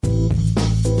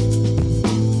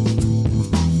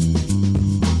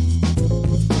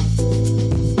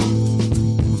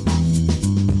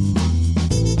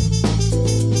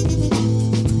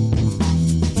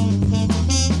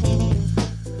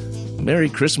Merry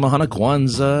Christmas, Mahana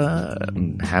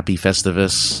Kwanzaa, Happy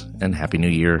Festivus, and Happy New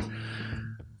Year.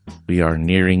 We are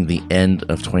nearing the end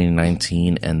of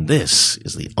 2019, and this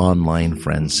is the Online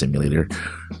Friend Simulator,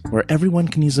 where everyone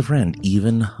can use a friend,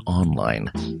 even online.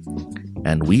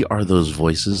 And we are those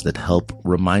voices that help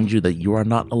remind you that you are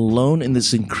not alone in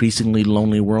this increasingly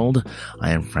lonely world.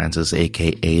 I am Francis,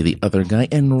 aka The Other Guy,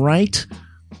 and right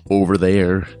over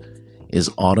there is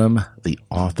Autumn, the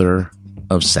author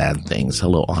of Sad Things.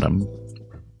 Hello, Autumn.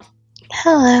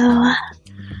 Hello.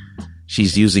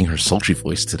 She's using her sultry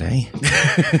voice today.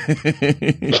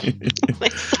 My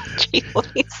sultry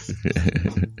voice.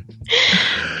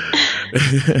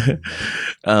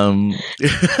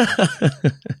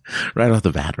 Right off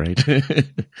the bat, right?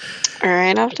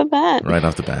 Right off the bat. Right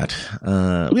off the bat.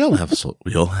 We all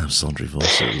have sultry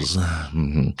voices.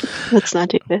 Mm-hmm. Let's not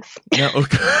do this. No,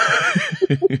 okay.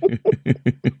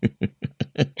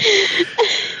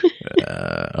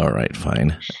 All right,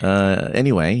 fine.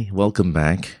 Anyway, welcome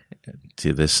back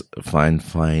to this fine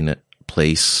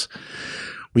place.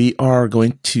 We are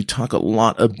going to talk a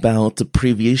lot about the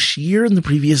previous year and the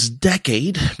previous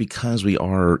decade because we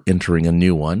are entering a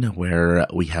new one where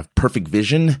we have perfect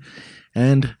vision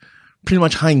and pretty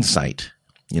much hindsight,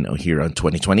 here on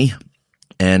 2020.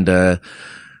 And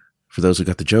for those who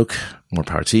got the joke, more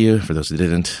power to you. For those who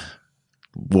didn't,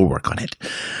 we'll work on it.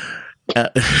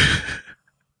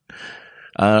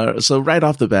 So right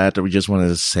off the bat, we just wanted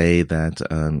to say that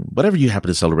whatever you happen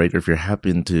to celebrate, or if you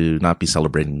happen to not be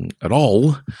celebrating at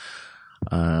all,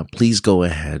 please go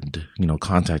ahead,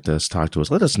 contact us, talk to us,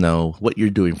 let us know what you're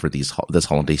doing for this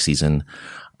holiday season.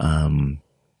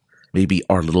 Maybe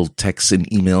our little texts and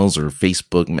emails or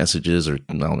Facebook messages, or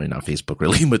not Facebook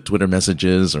really, but Twitter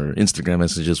messages or Instagram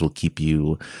messages will keep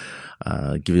you,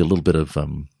 give you a little bit of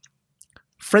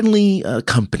friendly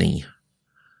company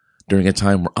during a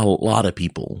time where a lot of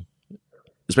people,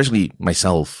 especially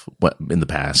myself in the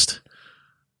past,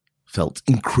 felt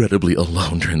incredibly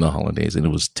alone during the holidays, and it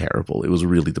was terrible. It was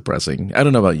really depressing. I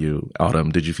don't know about you, Autumn.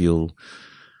 Did you feel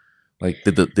like,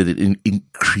 did it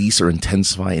increase or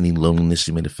intensify any loneliness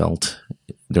you may have felt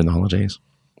during the holidays?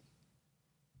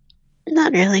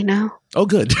 Not really, no. Oh,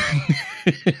 good.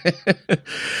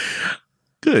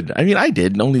 Good. I mean, I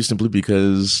did, only simply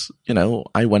because,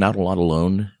 I went out a lot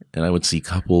alone. And I would see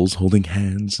couples holding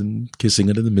hands and kissing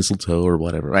under the mistletoe or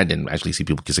whatever. I didn't actually see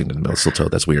people kissing under the mistletoe.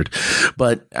 That's weird.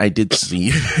 But I did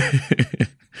see,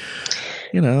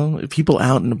 people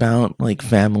out and about, like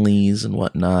families and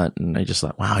whatnot. And I just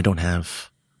thought, wow, I don't have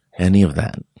any of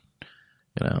that.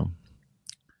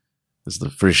 This is the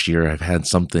first year I've had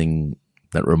something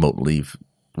that remotely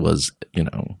was,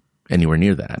 anywhere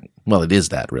near that. Well, it is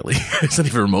that, really. It's not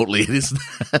even remotely. It is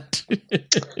that.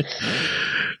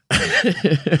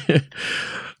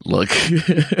 Look,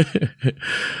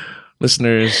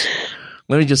 listeners,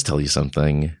 let me just tell you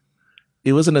something.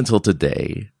 It wasn't until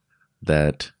today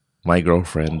that my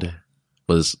girlfriend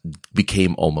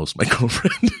became almost my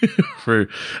girlfriend for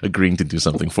agreeing to do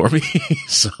something for me.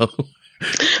 So,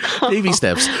 baby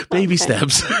steps.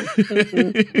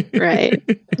 Right.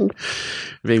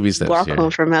 Baby steps. Walk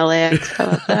home from LAX. How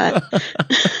about that?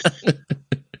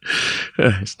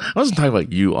 I wasn't talking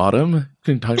about you, Autumn.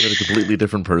 I'm talking about a completely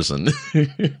different person.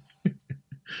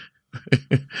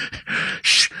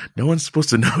 Shh, no one's supposed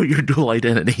to know your dual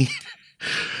identity.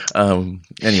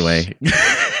 Anyway,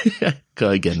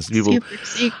 again, people.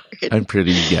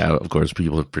 Of course,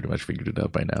 people have pretty much figured it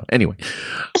out by now. Anyway,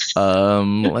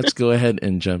 let's go ahead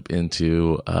and jump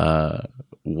into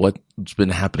what's been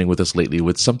happening with us lately,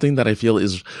 with something that I feel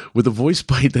is, with a voice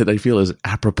bite that I feel is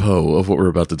apropos of what we're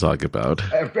about to talk about.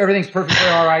 Everything's perfectly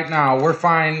all right now. We're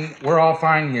fine. We're all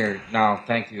fine here now.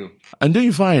 Thank you. I'm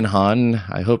doing fine, Han.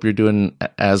 I hope you're doing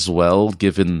as well,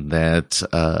 given that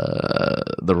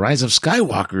The Rise of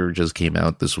Skywalker just came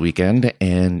out this weekend,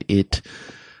 and it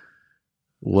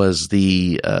was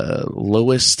the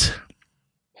lowest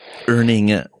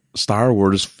earning Star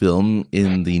Wars film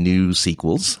in the new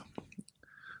sequels.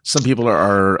 Some people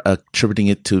are attributing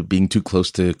it to being too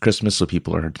close to Christmas, so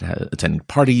people are attending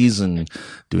parties and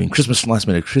doing last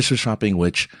minute Christmas shopping,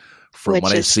 which what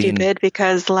I've seen, stupid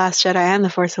because The Last Jedi and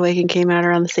The Force Awakens came out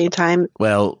around the same time.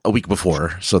 Well, a week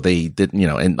before, so they did,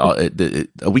 and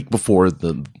a week before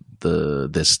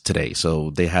this today,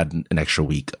 so they had an extra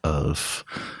week of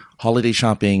holiday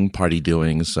shopping, party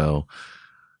doing. So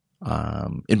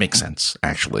it makes sense,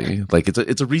 actually. Like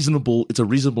it's a reasonable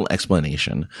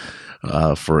explanation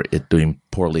for it doing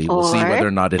poorly. We'll see whether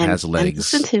or not it has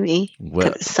legs. Listen to me.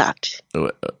 It sucked.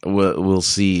 We'll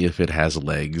see if it has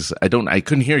legs. I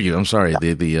couldn't hear you. I'm sorry.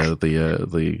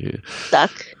 The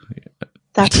suck.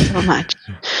 That's so much.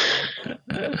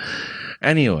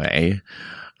 Anyway,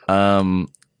 we're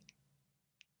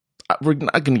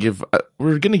not going to give.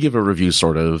 We're going to give a review,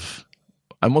 sort of.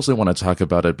 I mostly want to talk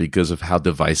about it because of how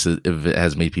divisive it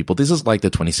has made people. This is like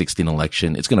the 2016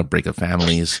 election. It's going to break up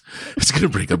families. It's going to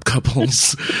break up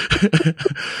couples.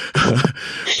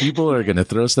 People are going to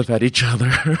throw stuff at each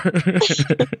other.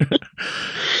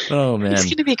 Oh, man. He's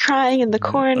going to be crying in the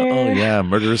corner. Oh, yeah.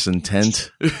 Murderous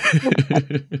intent.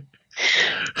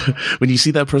 When you see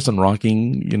that person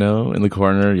rocking, in the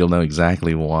corner, you'll know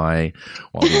exactly why.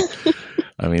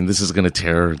 I mean, this is going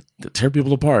to tear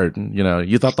people apart.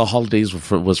 You thought the holidays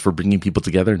was for bringing people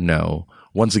together? No.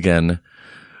 Once again,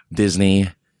 Disney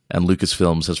and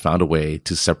Lucasfilms has found a way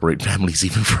to separate families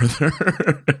even further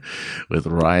with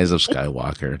Rise of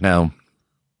Skywalker. Now,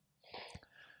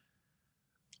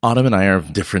 Autumn and I are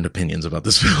of different opinions about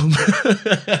this film.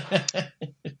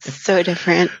 So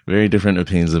different. Very different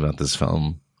opinions about this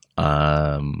film.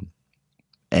 And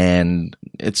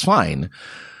it's fine.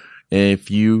 If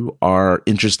you are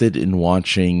interested in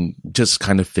watching, just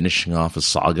kind of finishing off a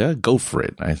saga, go for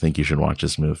it. I think you should watch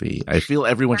this movie. I feel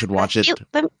everyone should watch it.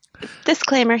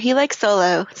 Disclaimer, he likes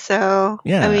Solo, so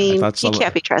yeah, I mean, he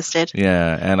can't be trusted.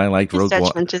 Yeah, and I like Rogue One. His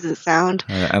judgment isn't sound.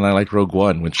 And I like Rogue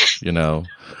One, which, when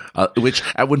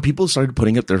people started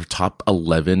putting up their top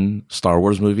 11 Star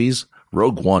Wars movies,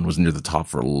 Rogue One was near the top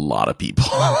for a lot of people.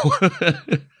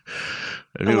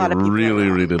 I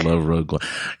really love Rogue One.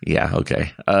 Yeah,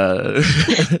 okay.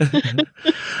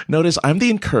 Notice I'm the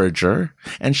encourager,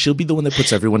 and she'll be the one that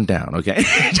puts everyone down. Okay,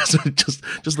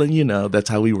 just letting you know that's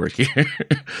how we work here.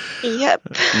 Yep.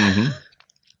 Mm-hmm.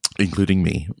 Including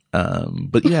me.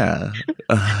 But yeah.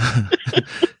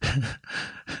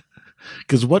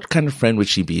 Because what kind of friend would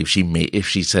she be if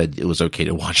she said it was okay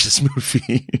to watch this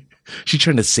movie? She's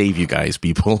trying to save you guys,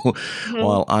 people. Mm-hmm.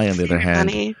 While I, on the other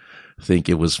hand, think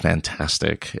it was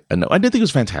fantastic. No, I did think it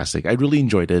was fantastic. I really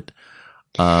enjoyed it.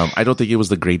 I don't think it was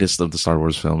the greatest of the Star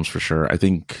Wars films for sure. I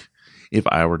think if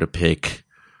I were to pick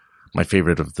my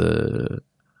favorite of the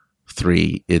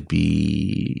three, it'd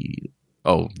be,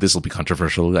 this will be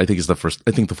controversial. I think it's the first.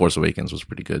 I think The Force Awakens was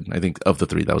pretty good. I think of the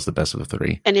three, that was the best of the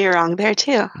three. And you're wrong there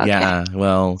too. Okay. Yeah,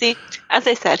 well, see, as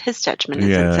I said, his judgment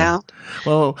isn't sound.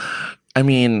 Well, I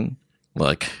mean,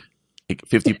 look,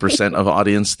 50% of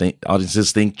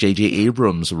audiences think J.J.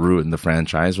 Abrams ruined the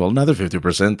franchise, while another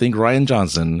 50% think Rian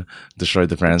Johnson destroyed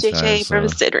the franchise. J.J.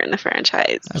 Abrams did ruin the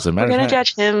franchise. We're going to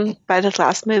judge him by this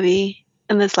last movie,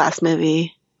 and this last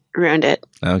movie ruined it.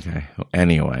 Okay.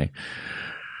 Anyway.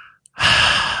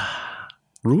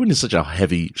 Ruin is such a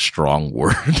heavy, strong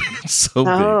word. It's so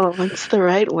big. Oh, it's the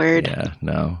right word. Yeah,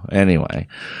 no. Anyway.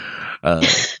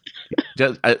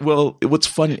 What's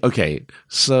funny, okay,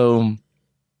 so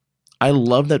I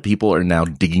love that people are now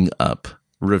digging up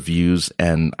reviews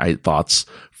and thoughts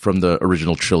from the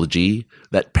original trilogy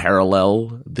that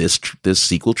parallel this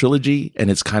sequel trilogy, and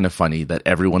it's kind of funny that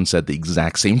everyone said the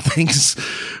exact same things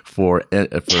for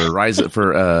Revenge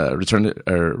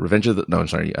of the, no, I'm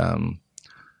sorry.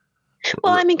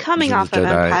 Well, I mean, coming off of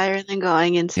Empire and then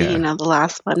going into the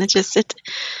last one,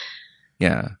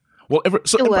 yeah. Well, it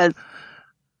was.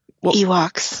 Well,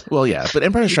 Ewoks. Well, yeah, but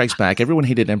Empire Strikes Back. Everyone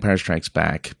hated Empire Strikes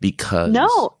Back because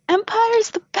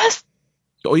Empire's the best.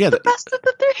 Oh yeah, the best of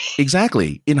the three.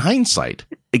 Exactly. In hindsight,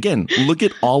 again, look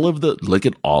at all of the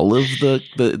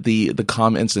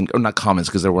comments or not comments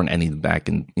because there weren't any back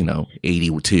in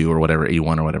 82 or whatever,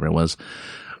 81 or whatever it was,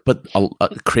 but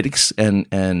critics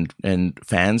and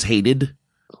fans hated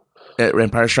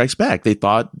Empire Strikes Back. They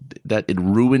thought that it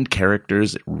ruined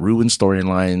characters, it ruined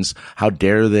storylines. How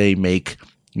dare they make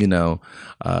how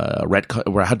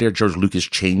dare George Lucas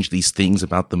change these things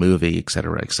about the movie, et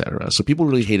cetera, et cetera. So people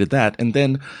really hated that. And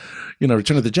then,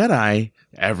 Return of the Jedi,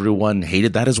 everyone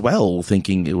hated that as well,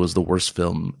 thinking it was the worst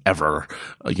film ever.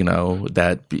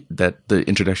 That the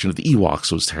introduction of the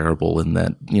Ewoks was terrible and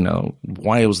that,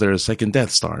 why was there a second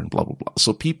Death Star and blah, blah, blah.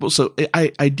 So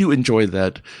I do enjoy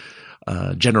that,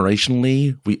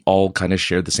 generationally, we all kind of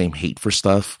shared the same hate for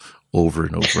stuff over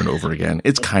and over and over again.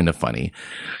 It's kind of funny.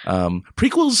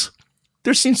 Prequels,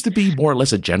 there seems to be more or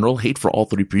less a general hate for all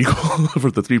three prequels, for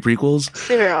the three prequels.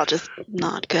 They were all just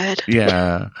not good.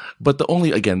 Yeah. But the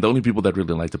only people that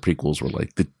really liked the prequels were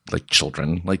like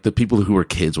children, like the people who were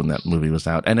kids when that movie was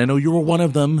out. And I know you were one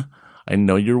of them. I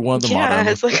know you're one of them.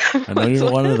 Yeah, I know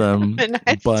you're one of them. And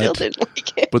I still didn't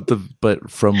like it. But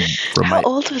from how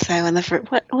old was I when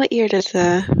what year does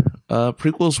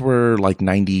prequels were like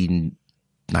 90s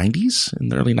in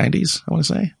the early 90s, I want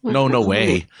to say. No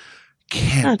way.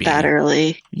 Can't not be that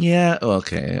early. Yeah.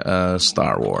 Okay.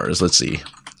 Star Wars. Let's see.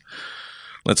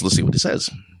 Let's see what it says.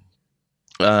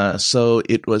 So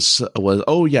it was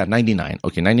 99.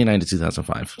 Okay, 99 to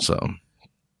 2005. So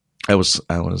I was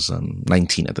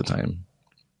 19 at the time.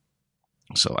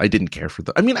 So I didn't care for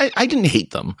them. I mean, I didn't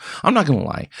hate them. I'm not going to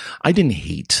lie. I didn't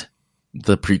hate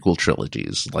the prequel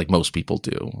trilogies like most people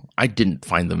do. I didn't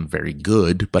find them very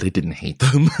good, but I didn't hate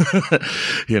them. I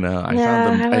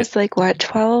found them. I was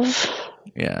 12?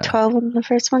 Yeah. 12 when the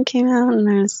first one came out, and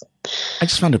I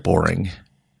just found it boring.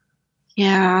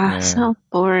 Yeah, so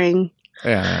boring.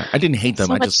 Yeah, I didn't hate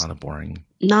them. I just found it boring.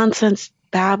 Nonsense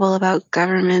babble about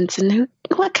governments and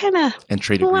what kind of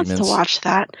trade who agreements. Wants to watch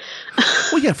that?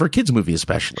 Well, yeah, for a kids movie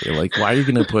especially. Like, why are you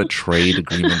going to put trade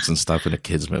agreements and stuff in a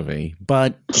kids movie?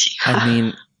 But I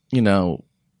mean,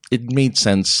 it made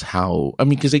sense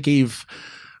because it gave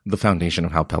the foundation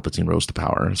of how Palpatine rose to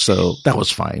power, so that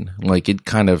was fine. Like, it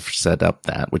kind of set up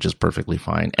that, which is perfectly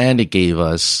fine, and it gave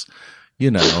us,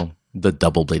 the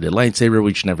double-bladed lightsaber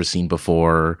we've never seen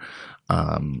before.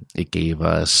 It gave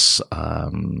us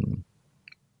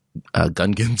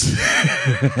Gungans.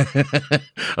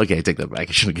 Okay, I take that back.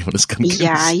 I should have given us Gungans.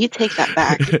 Yeah, you take that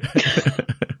back.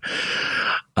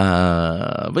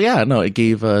 But yeah, no, it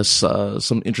gave us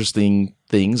some interesting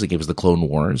things. It gave us the Clone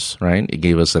Wars, right? It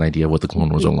gave us an idea of what the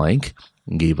Clone Wars are like.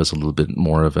 It gave us a little bit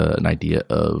more of an idea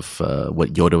of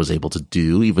what Yoda was able to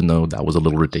do, even though that was a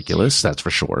little ridiculous, that's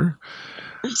for sure.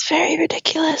 It's very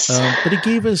ridiculous. But it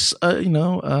gave us, oh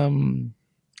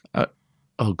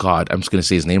God, I'm just going to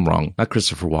say his name wrong. Not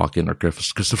Christopher Walken or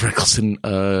Christopher Eccleston.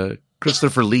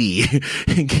 Christopher Lee.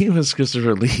 It gave us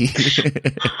Christopher Lee.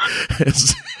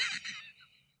 Christopher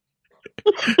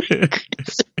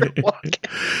Walken.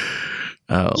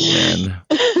 Oh man,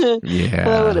 yeah.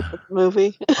 That would have been a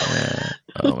movie. Yeah.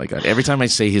 Oh my God! Every time I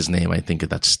say his name, I think of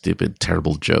that stupid,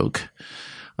 terrible joke.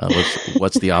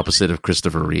 What's the opposite of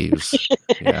Christopher Reeves?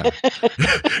 Yeah.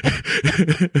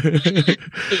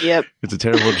 Yep. It's a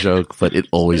terrible joke, but it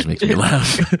always makes me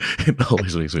laugh. It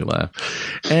always makes me laugh.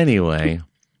 Anyway.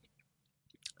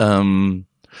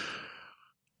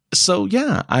 So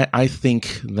yeah, I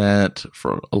think that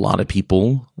for a lot of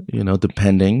people,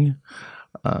 depending,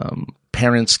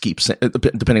 parents keep saying,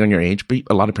 depending on your age, but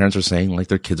a lot of parents are saying like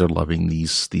their kids are loving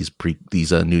these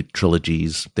new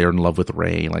trilogies. They're in love with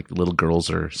Rey. Like, little girls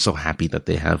are so happy that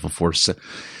they have a Force,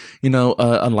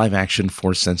 a live action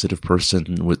Force sensitive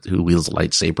person who wields a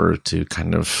lightsaber to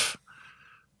kind of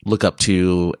look up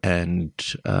to and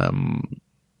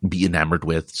be enamored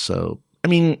with. So, I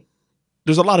mean,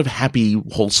 there's a lot of happy,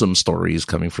 wholesome stories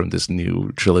coming from this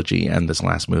new trilogy and this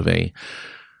last movie.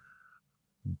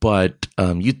 But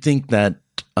you'd think that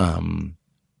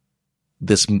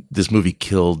this movie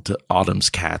killed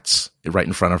Autumn's cats right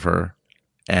in front of her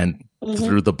and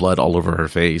threw the blood all over her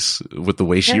face with the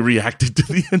way she reacted to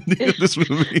the ending of this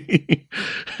movie.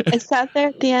 I sat there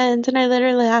at the end and I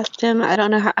literally asked him, I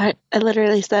don't know how, I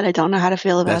literally said, I don't know how to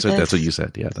feel about this. That's what you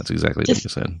said. Yeah, that's exactly what you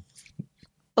said.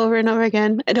 Over and over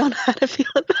again, I don't know how to feel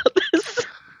about this.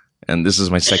 And this was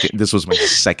my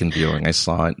second viewing. I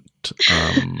saw it.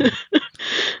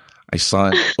 I saw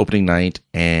it opening night,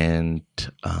 and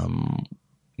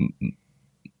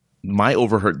people I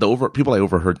overheard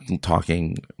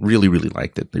talking really, really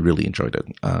liked it. They really enjoyed it.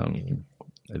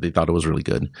 They thought it was really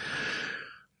good.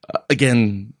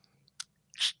 Again,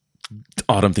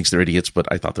 Autumn thinks they're idiots, but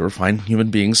I thought they were fine human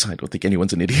beings. I don't think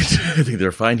anyone's an idiot. I think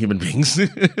they're fine human beings.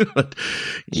 But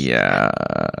yeah,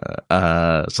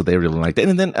 so they really liked it,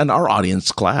 and our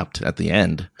audience clapped at the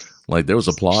end. Like, there was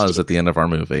applause at the end of our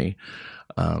movie,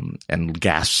 and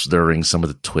gasps during some of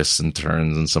the twists and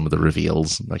turns and some of the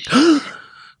reveals. Like,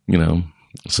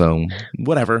 so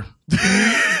whatever.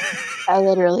 I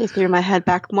literally threw my head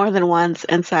back more than once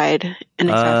and sighed in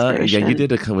exasperation. Yeah, you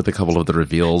did with a couple of the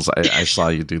reveals. I saw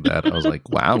you do that. I was like,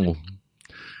 wow.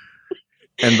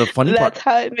 And the funny That's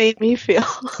how it made me feel.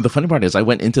 The funny part is I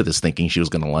went into this thinking she was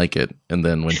going to like it. And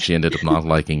then when she ended up not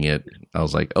liking it, I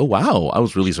was like, oh, wow. I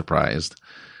was really surprised.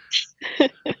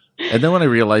 And then when I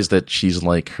realized that she's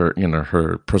like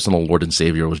her personal Lord and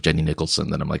Savior was Jenny Nicholson,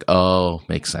 then I'm like, oh,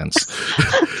 makes sense.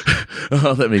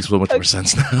 Oh, that makes so much more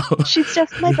sense now. She's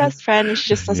just my best friend, and she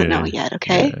just doesn't know it yet.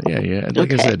 Okay. Yeah.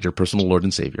 Like I said, your personal Lord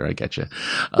and Savior. I get you.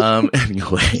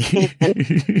 Anyway,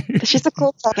 she's a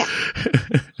cool second.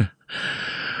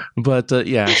 But so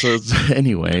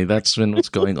anyway, that's been what's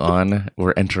going on.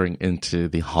 We're entering into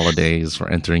the holidays. We're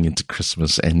entering into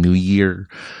Christmas and New Year.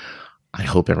 I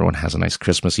hope everyone has a nice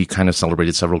Christmas. You kind of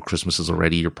celebrated several Christmases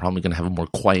already. You're probably going to have a more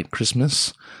quiet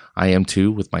Christmas. I am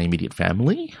too, with my immediate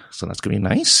family. So that's going to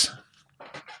be nice.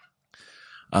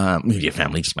 Immediate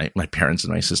family, just my parents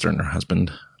and my sister and her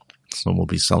husband. So we'll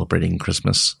be celebrating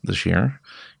Christmas this year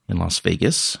in Las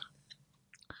Vegas.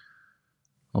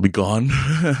 I'll be gone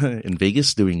in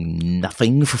Vegas doing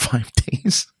nothing for 5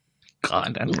 days.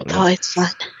 God, I don't know. Oh, it's fun.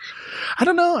 I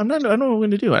don't know. I don't know what I'm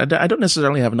going to do. I don't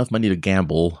necessarily have enough money to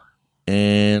gamble,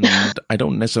 and I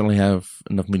don't necessarily have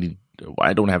enough money.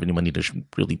 I don't have any money to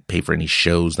really pay for any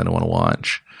shows that I want to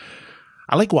watch.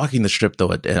 I like walking the strip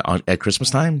though at Christmas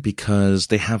time because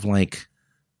they have like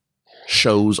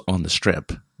shows on the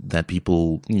strip that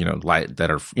people, like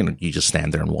that are, you just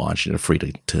stand there and watch. You're free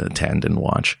to attend and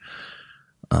watch.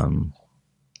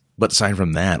 But aside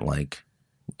from that, like,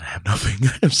 I have nothing.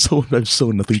 I have so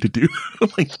nothing to do. I'm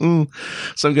like,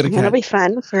 so I'm gonna. That'll be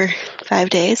fun for 5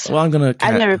 days. Well, I'm gonna.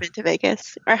 I've never been to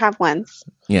Vegas, or have once.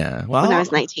 Yeah, well, when I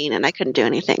was 19 and I couldn't do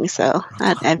anything, so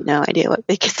I have no idea what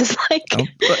Vegas is like.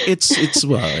 It's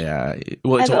well, yeah.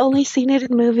 Well, I've only seen it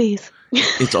in movies.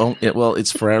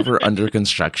 It's forever under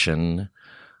construction.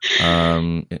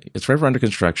 It's forever under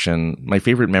construction. My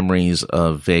favorite memories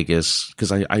of Vegas,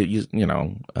 because I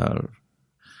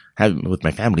have with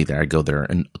my family there. I go there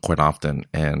and quite often,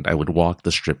 and I would walk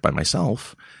the strip by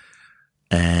myself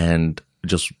and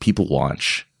just people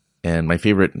watch. And my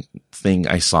favorite thing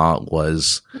I saw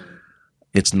was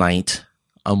it's night.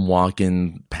 I'm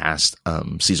walking past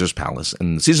Caesar's Palace,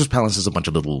 and Caesar's Palace is a bunch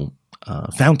of little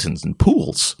fountains and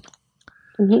pools.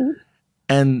 Mm-hmm.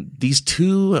 And these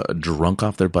two drunk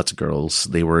off their butts girls,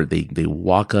 they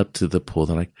walk up to the pool.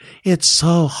 They're like, "It's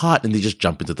so hot," and they just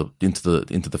jump into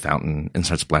the fountain and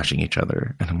start splashing each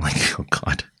other. And I'm like, "Oh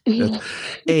God,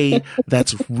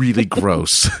 that's really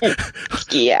gross."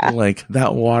 Yeah, like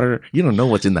that water. You don't know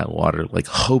what's in that water. Like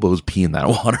hobos pee in that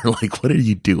water. Like, what are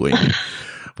you doing?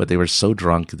 But they were so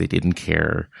drunk they didn't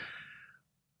care.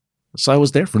 So I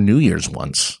was there for New Year's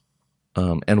once.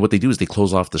 And what they do is they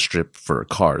close off the strip for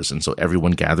cars. And so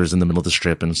everyone gathers in the middle of the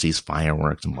strip and sees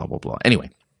fireworks and blah, blah, blah. Anyway,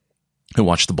 I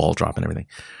watched the ball drop and everything.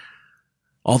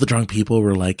 All the drunk people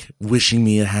were like wishing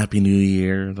me a happy new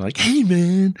year. They're like, "Hey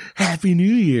man, happy new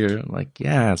year." I'm like,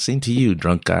 "Yeah, same to you,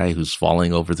 drunk guy who's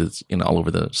falling over all over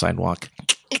the sidewalk."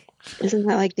 Isn't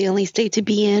that like the only state to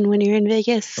be in when you're in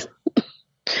Vegas?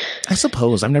 I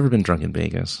suppose. I've never been drunk in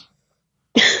Vegas.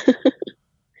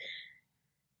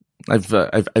 I've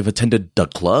attended the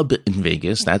club in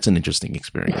Vegas. That's an interesting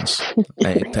experience. I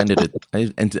attended it.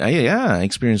 I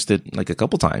experienced it like a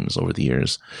couple times over the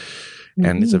years. Mm-hmm.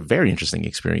 And it's a very interesting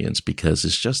experience because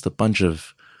it's just a bunch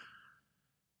of,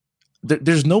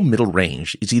 there's no middle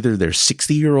range. It's either they're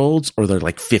 60-year-olds or they're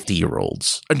like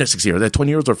 50-year-olds. Or not 60-year-olds, they're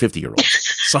 20-year-olds or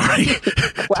 50-year-olds. Sorry.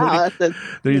 Wow, that's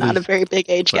not a very big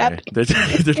age gap. They're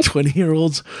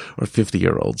 20-year-olds or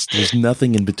 50-year-olds. There's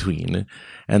nothing in between.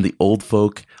 And the old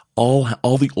folk, and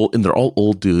they're all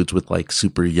old dudes with like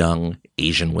super young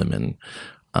Asian women,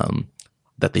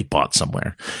 that they bought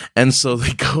somewhere. And so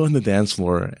they go on the dance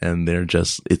floor and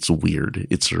it's weird.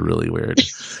 It's really weird.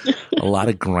 A lot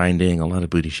of grinding, a lot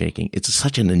of booty shaking. It's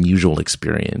such an unusual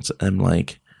experience. I'm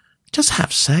like, just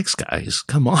have sex, guys.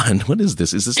 Come on. What is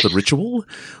this? Is this the ritual?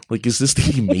 Like, is this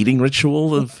the mating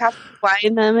ritual of? You have to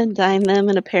wine them and dine them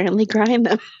and apparently grind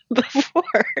them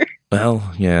before.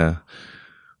 Well, yeah.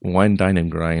 Wine, dine,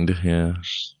 and grind. Yeah.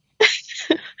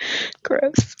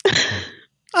 Gross.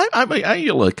 I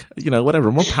look,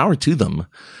 whatever, more power to them.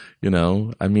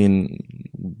 I mean,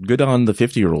 good on the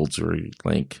 50-year-olds who are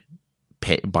like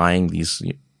buying these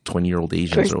 20-year-old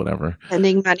Asians or whatever.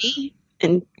 Spending money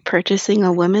and purchasing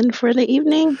a woman for the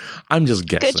evening. I'm just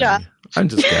guessing. Good job. I'm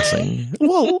just guessing.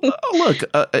 Well, look,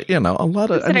 a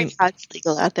lot of. Considering how it's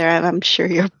legal out there, I'm sure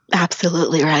you're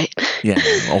absolutely right. Yeah.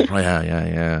 Oh,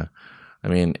 yeah. I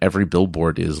mean, every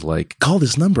billboard is like, "Call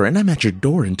this number and I'm at your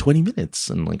door in 20 minutes.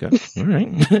 And like, all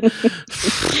right.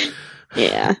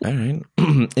 Yeah. All right.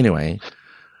 Anyway,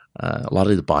 a lot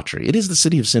of debauchery. It is the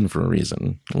city of sin for a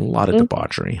reason. A lot of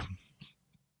debauchery.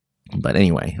 But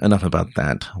anyway, enough about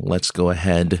that. Let's go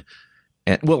ahead.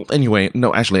 Before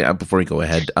we go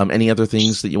ahead, any other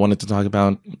things that you wanted to talk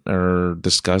about or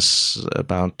discuss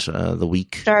about the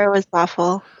week? Sorry, it was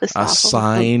awful.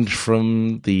 Aside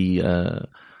from the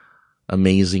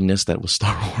amazingness that was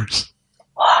Star Wars.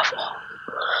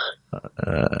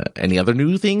 Any other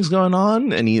new things going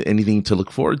on? Anything to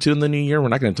look forward to in the new year? We're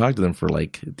not going to talk to them for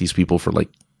these people for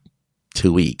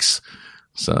 2 weeks.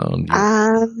 So,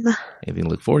 anything to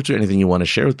look forward to? Anything you want to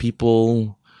share with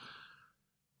people?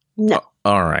 No.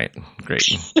 All right, great.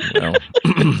 Well,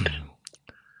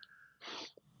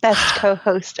 best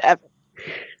co-host ever.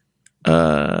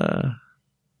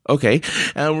 Okay,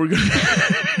 and we're going.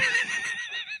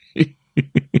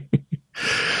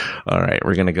 All right,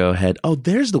 we're going to go ahead. Oh,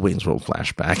 there's the Wayne's World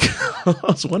flashback.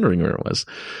 I was wondering where it was.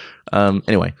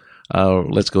 Anyway,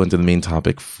 let's go into the main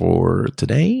topic for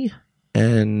today.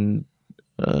 And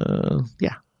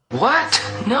yeah, What?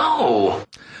 No.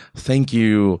 Thank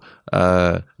you,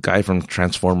 guy from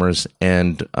Transformers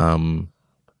and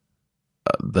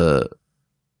the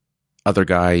other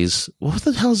guys. What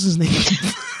the hell is his name?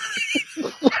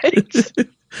 What?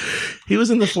 He was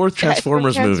in the fourth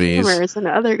Transformers movies. Transformers and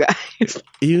other guys.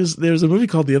 There was a movie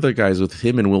called The Other Guys with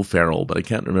him and Will Ferrell, but I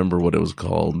can't remember what it was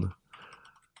called.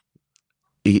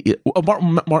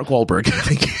 Mark Wahlberg.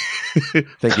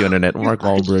 Thank you, Internet. Mark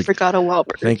Wahlberg. I forgot a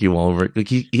Wahlberg. Thank you, Wahlberg.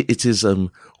 It's his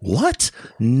what?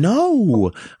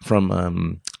 No,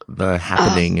 from The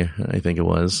Happening. I think it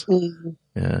was. Mm.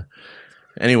 Yeah.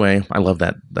 Anyway, I love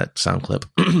that sound clip.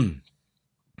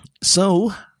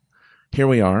 So here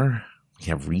we are. We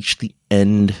have reached the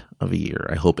end of a year.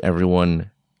 I hope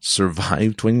everyone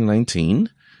survived 2019,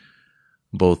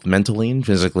 both mentally and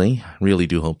physically. Really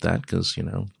do hope that, because, you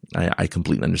know, I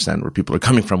completely understand where people are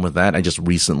coming from with that. I just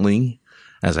recently,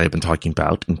 as I've been talking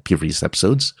about in previous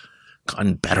episodes,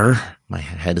 gotten better. My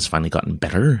head has finally gotten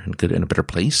better and good in a better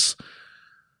place.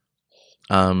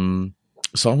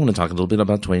 So I want to talk a little bit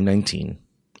about 2019.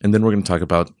 And then we're going to talk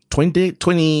about the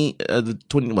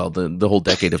whole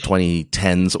decade of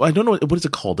 2010s. I don't know. What is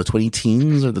it called? The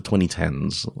 20-teens or the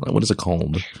 2010s? What is it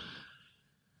called?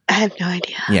 I have no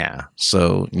idea. Yeah.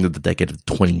 So, you know, the decade of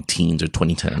 20-teens or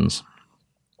 2010s.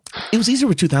 It was easier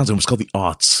with 2000. It was called the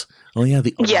aughts. Oh, yeah,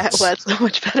 the aughts. Yeah, it was so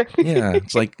much better. Yeah,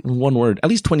 it's like one word. At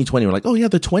least 2020, we're like, oh, yeah,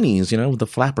 the 20s, you know, with the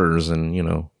flappers and, you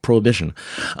know, prohibition.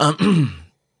 Well,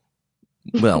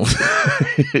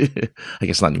 I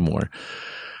guess not anymore.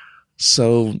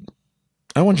 So,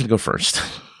 I want you to go first.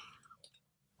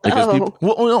 Because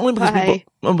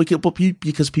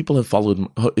people have followed,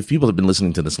 if people have been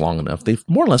listening to this long enough, they've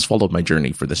more or less followed my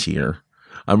journey for this year.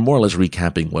 I'm more or less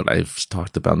recapping what I've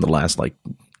talked about in the last,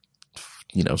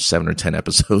 7 or 10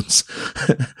 episodes.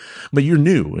 But you're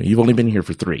new. You've only been here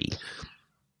for 3.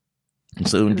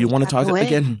 So do you want to talk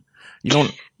again? You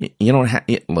don't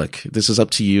look, this is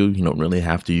up to you. You don't really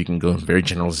have to. You can go very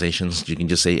generalizations. You can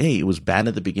just say, hey, it was bad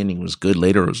at the beginning. It was good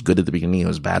later. It was good at the beginning. It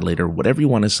was bad later. Whatever you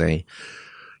want to say.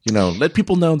 You know, let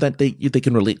people know that they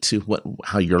can relate to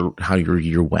how your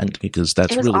year went, because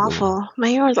that's really awful. My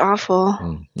year was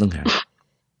awful. Okay.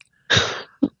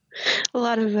 A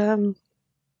lot of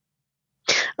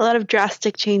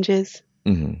drastic changes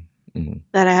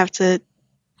that I have to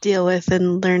deal with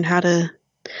and learn how to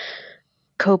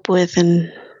cope with,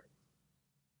 and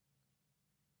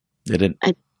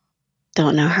I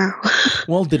don't know how.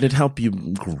 Well, did it help you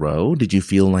grow? Did you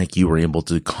feel like you were able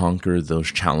to conquer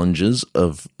those challenges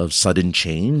of sudden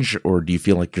change, or do you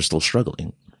feel like you're still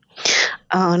struggling?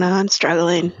 Oh no, I'm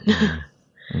struggling.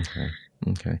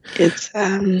 Okay. It's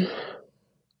the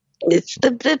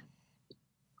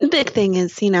big thing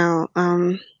is, you know,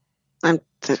 I'm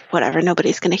whatever.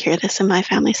 Nobody's going to hear this in my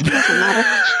family, so it doesn't matter.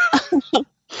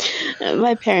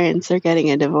 My parents are getting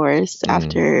a divorce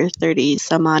after 30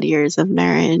 some odd years of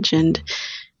marriage, and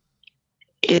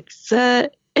it's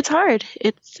hard.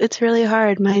 It's really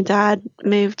hard. My dad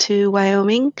moved to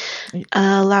Wyoming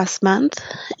last month,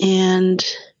 and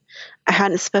I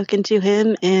hadn't spoken to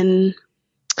him in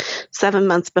 7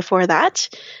 months before that.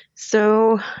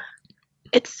 So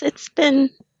it's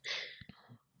been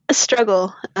a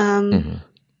struggle.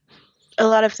 A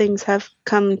lot of things have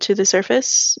come to the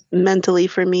surface mentally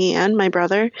for me and my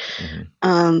brother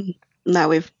that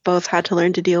we've both had to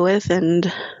learn to deal with,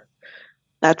 and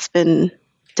that's been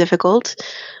difficult.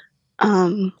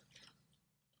 I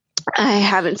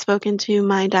haven't spoken to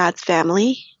my dad's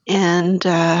family, and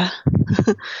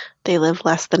they live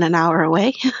less than an hour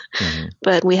away,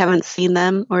 but we haven't seen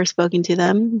them or spoken to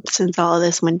them since all of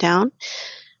this went down.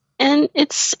 And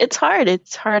it's hard.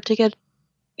 It's hard to get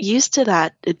used to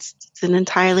that. It's an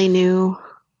entirely new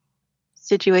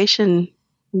situation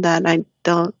that I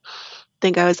don't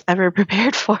think I was ever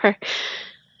prepared for.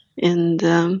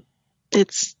 And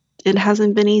it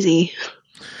hasn't been easy.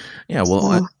 Yeah,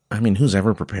 well, I mean, who's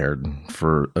ever prepared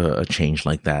for a change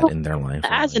like that in their life?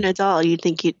 As an adult, you'd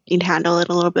think you'd handle it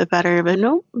a little bit better, but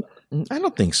no. I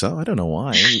don't think so. I don't know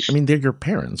why. I mean, they're your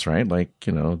parents, right? Like,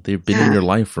 you know, they've been in your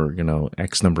life for, you know,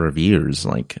 X number of years.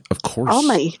 Like, of course. All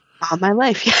my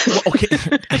life, yes. Well, okay.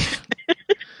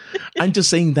 I'm just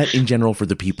saying that in general for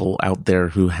the people out there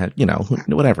who have, you know,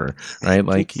 whatever, right?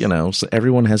 Like, you know, so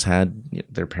everyone has had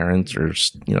their parents or,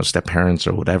 you know, step parents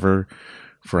or whatever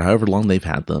for however long they've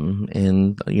had them.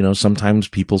 And, you know, sometimes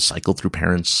people cycle through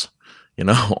parents, you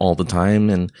know, all the time.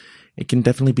 And it can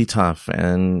definitely be tough.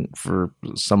 And for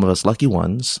some of us lucky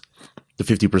ones, the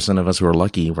 50% of us who are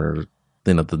lucky where,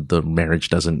 you know, the marriage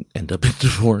doesn't end up in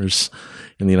divorce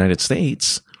in the United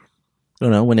States, you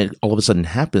know, when it all of a sudden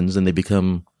happens and they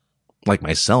become, like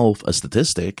myself, a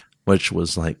statistic, which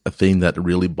was like a thing that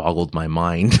really boggled my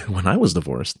mind when I was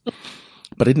divorced.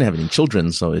 But I didn't have any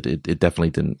children, so it definitely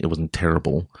didn't. It wasn't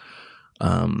terrible.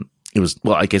 It was,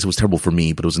 well, I guess it was terrible for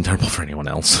me, but it wasn't terrible for anyone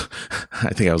else.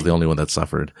 I think I was the only one that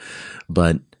suffered.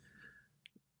 But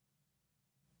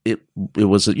it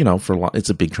was, you know, for a lot, it's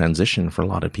a big transition for a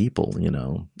lot of people. You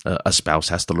know, a spouse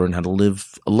has to learn how to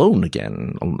live alone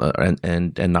again,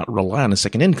 and not rely on a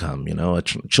second income. You know,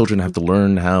 children have to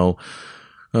learn how,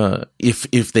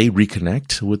 if they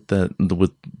reconnect with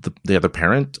the other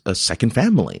parent, a second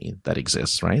family that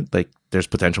exists, right? Like there's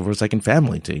potential for a second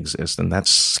family to exist, and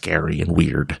that's scary and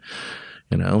weird,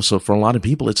 you know? So for a lot of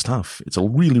people, it's tough. It's a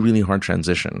really, really hard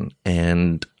transition.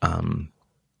 And,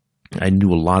 I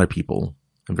knew a lot of people.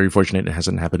 I'm very fortunate it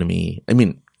hasn't happened to me. I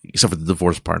mean, except for the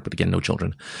divorce part, but again, no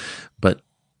children, but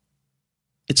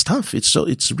it's tough. It's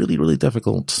really, really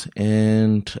difficult.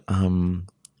 And, I'm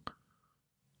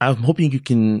hoping you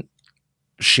can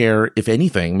share, if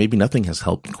anything, maybe nothing has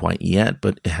helped quite yet,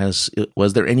 but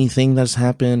was there anything that's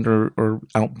happened or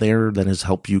out there that has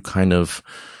helped you kind of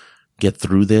get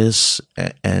through this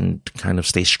and kind of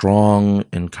stay strong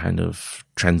and kind of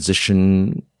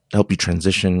help you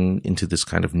transition into this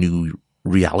kind of new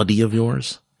reality of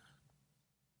yours?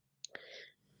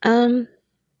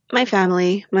 My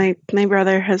family, my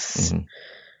brother has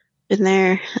been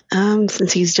there,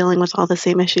 since he's dealing with all the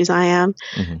same issues I am.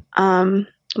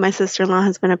 My sister-in-law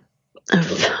has been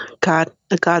a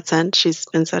godsend. She's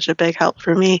been such a big help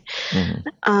for me.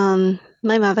 My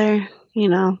mother, you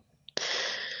know.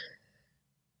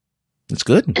 It's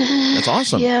good. That's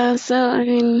awesome. Yeah. So, I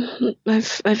mean,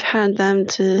 I've had them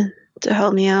to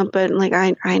help me out, but like,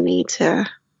 I need to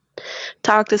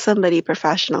talk to somebody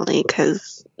professionally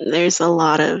because there's a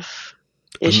lot of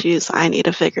issues I need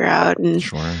to figure out and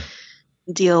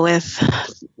dealing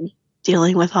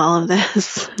with all of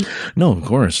this. No, of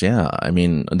course. Yeah. I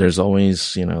mean, there's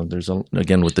always, you know,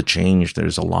 again, with the change,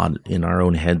 there's a lot in our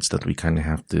own heads that we kind of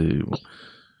have to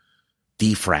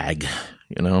defrag,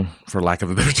 you know, for lack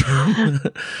of a better term.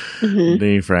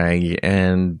 Defrag.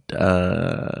 And,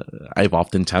 I've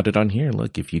often touted on here,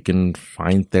 look, if you can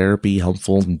find therapy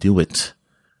helpful, do it.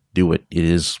 Do it. It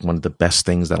is one of the best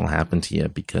things that'll happen to you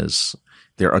because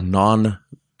they're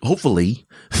hopefully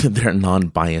they're a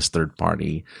non-biased third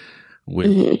party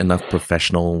with enough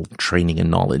professional training and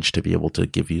knowledge to be able to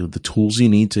give you the tools you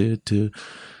need to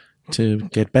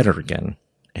get better again.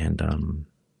 And,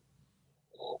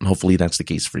 hopefully that's the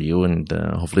case for you. And,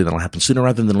 hopefully that'll happen sooner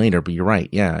rather than later. But you're right.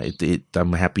 Yeah.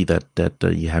 I'm happy that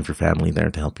you have your family there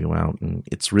to help you out. And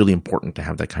it's really important to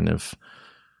have that kind of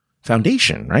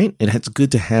foundation, right? It's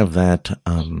good to have that,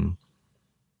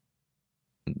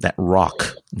 that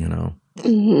rock, you know?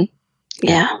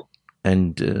 Yeah.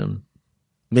 And,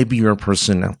 maybe you're a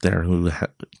person out there who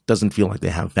doesn't feel like they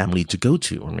have family to go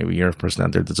to, or maybe you're a person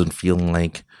out there that doesn't feel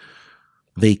like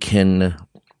they can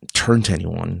turn to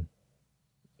anyone.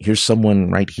 Here's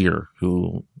someone right here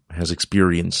who is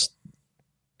experiencing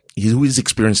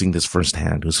this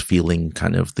firsthand, who's feeling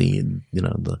kind of the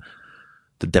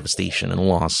devastation and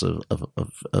loss of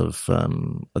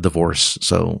a divorce.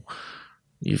 So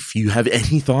if you have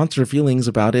any thoughts or feelings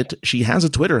about it, she has a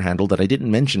Twitter handle that I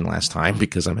didn't mention last time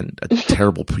because I'm a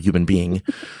terrible human being.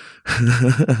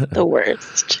 The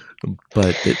worst.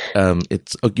 But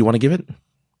it's. Oh, you want to give it?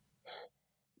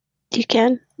 You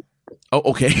can. Oh,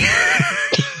 okay.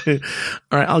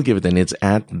 All right, I'll give it then. It's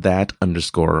at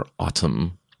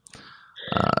 @that_autumn.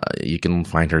 You can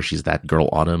find her. She's that girl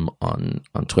Autumn on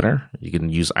Twitter. You can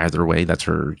use either way. That's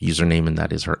her username and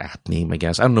that is her @ name, I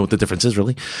guess. I don't know what the difference is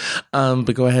really.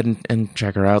 But go ahead and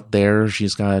check her out there.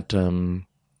 She's got 3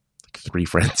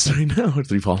 friends right now, or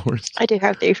 3 followers. I do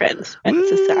have 3 friends.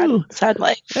 It's a sad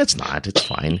life. That's not. It's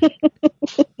fine.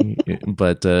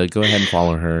 But go ahead and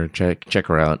follow her. Check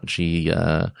her out. She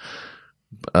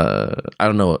I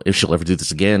don't know if she'll ever do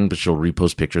this again, but she'll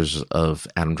repost pictures of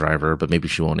Adam Driver, but maybe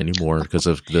she won't anymore because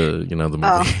of the movie.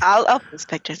 Oh, I'll post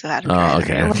pictures of Adam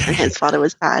Driver. Okay. His father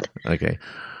was bad. Okay.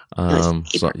 So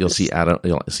you'll see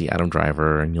Adam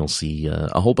Driver, and you'll see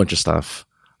a whole bunch of stuff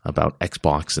about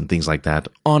Xbox and things like that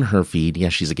on her feed. Yeah,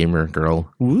 she's a gamer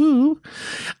girl. Woo!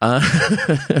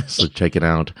 So check it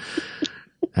out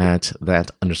at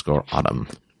 @that_autumn.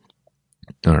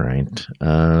 All right.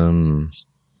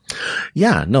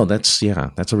 Yeah, no, that's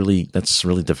really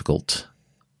difficult.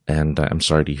 And I'm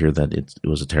sorry to hear that it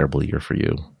was a terrible year for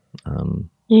you.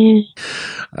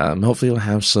 Hopefully you'll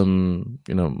have some,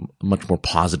 much more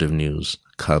positive news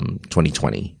come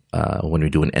 2020, when we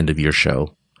do an end of year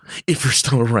show. If you're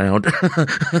still around.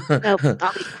 Nope, I'll be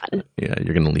gone. Yeah,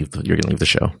 you're gonna leave the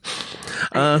show.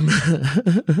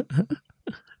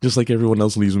 Just like everyone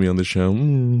else leaves me on the show.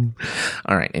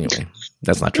 All right. Anyway,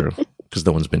 that's not true because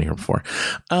no one's been here before.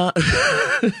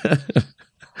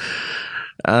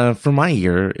 For my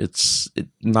year, it's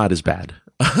not as bad.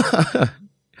 I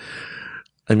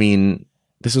mean,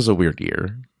 this is a weird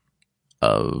year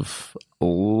of a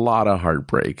lot of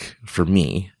heartbreak for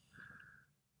me.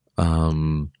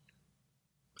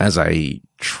 As I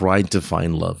tried to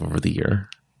find love over the year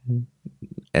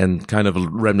and kind of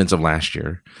remnants of last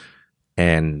year.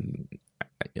 And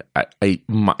I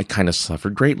kind of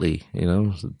suffered greatly,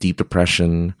 deep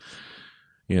depression.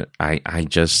 I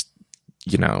just,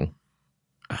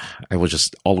 I was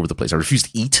just all over the place. I refused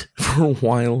to eat for a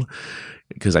while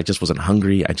because I just wasn't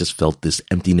hungry. I just felt this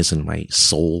emptiness in my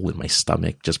soul, in my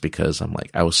stomach, just because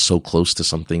I was so close to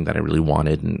something that I really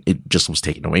wanted and it just was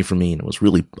taken away from me. And it was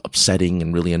really upsetting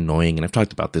and really annoying. And I've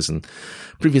talked about this in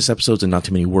previous episodes and not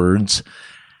too many words.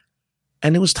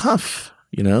 And it was tough,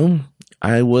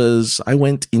 I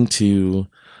went into,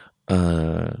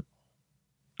 I'm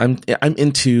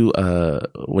into,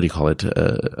 what do you call it?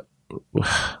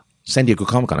 San Diego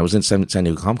Comic-Con. I was in San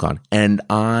Diego Comic-Con and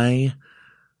I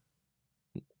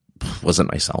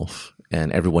wasn't myself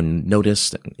and everyone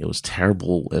noticed and it was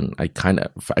terrible. And I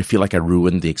feel like I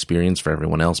ruined the experience for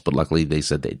everyone else, but luckily they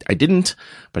said I didn't,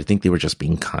 but I think they were just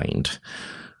being kind.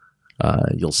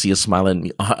 You'll see a smile on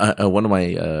me. One of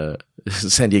my,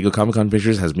 San Diego Comic-Con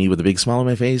pictures has me with a big smile on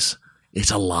my face. It's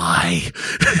a lie.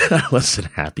 I wasn't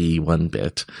happy one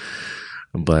bit.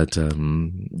 But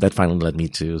that finally led me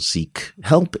to seek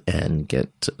help and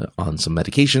get on some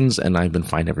medications, and I've been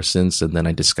fine ever since. And then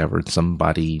I discovered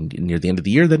somebody near the end of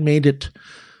the year that made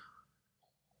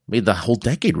the whole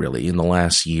decade really in the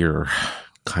last year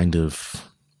kind of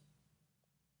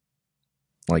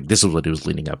like this is what it was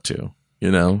leading up to,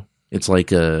 It's like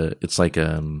the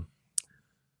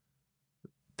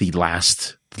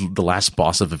last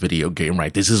boss of a video game,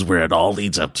 right? This is where it all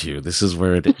leads up to. This is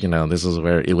where this is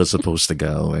where it was supposed to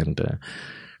go. And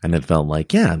it felt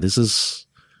like, yeah, this is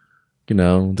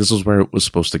where it was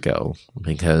supposed to go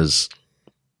because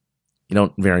you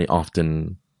don't very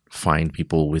often find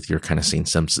people with your kind of same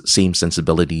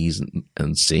sensibilities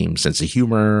and same sense of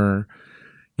humor,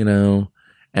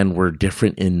 and we're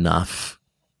different enough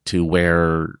to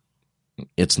where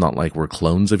it's not like we're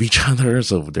clones of each other.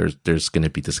 So there's going to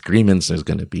be disagreements. There's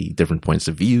going to be different points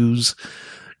of views.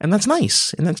 And that's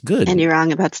nice. And that's good. And you're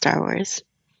wrong about Star Wars.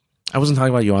 I wasn't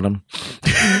talking about you, Autumn.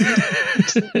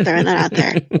 Just throwing that out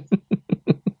there.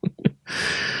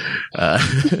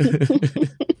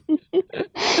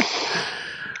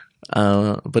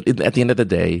 But at the end of the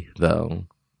day, though,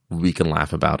 we can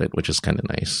laugh about it, which is kind of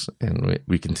nice. And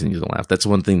we continue to laugh. That's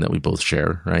one thing that we both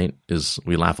share, right? Is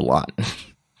we laugh a lot.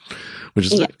 Which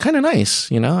is kind of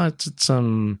nice, it's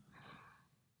not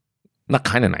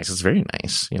kind of nice. It's very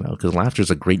nice, because laughter is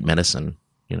a great medicine,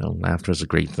 laughter is a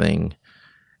great thing.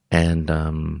 And,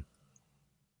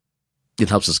 it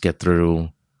helps us get through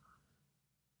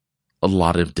a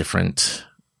lot of different,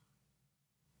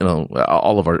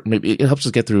 maybe it helps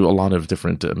us get through a lot of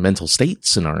different mental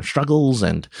states and our struggles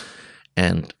and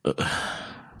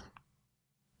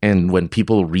when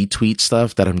people retweet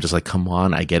stuff that I'm just like, come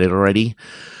on, I get it already.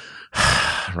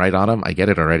 Right, Autumn? I get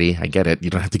it already. I get it. You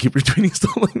don't have to keep retweeting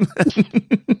stuff like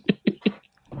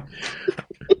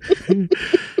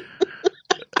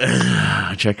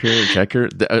that. Check her.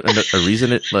 A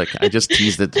reason I just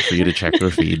teased it for you to check her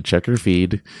feed. Check her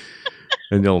feed.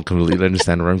 And you'll completely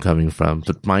understand where I'm coming from.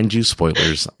 But mind you,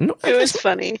 spoilers. No, it was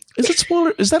funny. Is it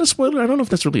spoiler? Is that a spoiler? I don't know if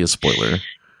that's really a spoiler.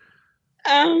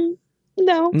 No.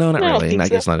 No, not really. I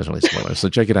guess so. not as really a spoiler. So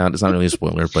check it out. It's not really a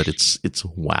spoiler, but it's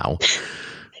wow.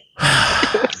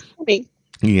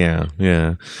 Yeah.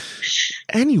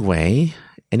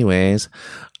 Anyways,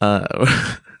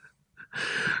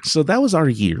 so that was our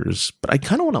years, but I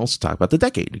kind of want to also talk about the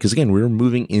decade because again, we're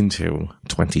moving into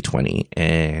 2020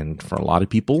 and for a lot of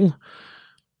people,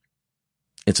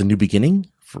 it's a new beginning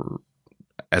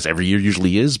as every year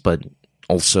usually is, but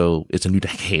also it's a new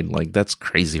decade. Like that's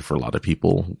crazy for a lot of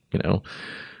people, you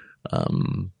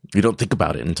don't think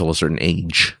about it until a certain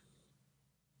age.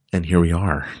 And here we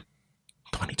are.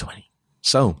 2020.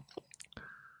 So,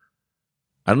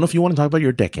 I don't know if you want to talk about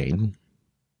your decade,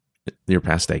 your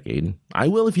past decade. I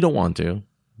will if you don't want to,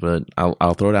 but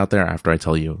I'll throw it out there after I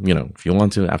tell you. If you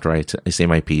want to, after I say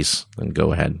my piece, then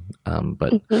go ahead.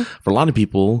 But for a lot of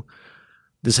people,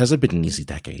 this hasn't been an easy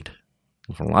decade.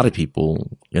 For a lot of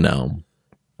people,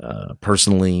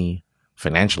 personally,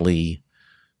 financially,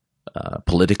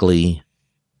 politically,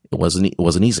 it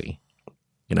wasn't easy.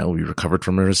 You know, we recovered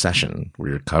from a recession. We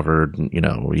recovered, you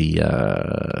know,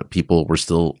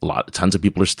 tons of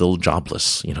people are still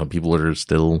jobless. You know, people are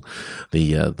still,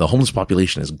 the homeless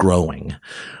population is growing.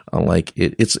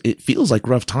 It feels like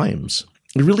rough times.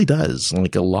 It really does.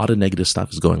 Like, a lot of negative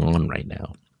stuff is going on right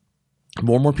now.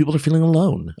 More and more people are feeling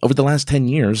alone. Over the last 10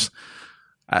 years,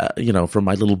 you know, from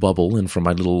my little bubble and from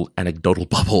my little anecdotal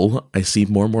bubble, I see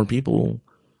more and more people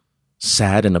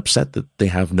sad and upset that they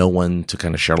have no one to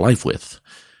kind of share life with.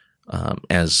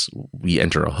 As we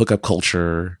enter a hookup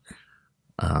culture,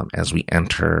 as we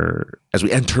entered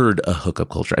a hookup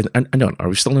culture. I don't. Are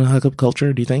we still in a hookup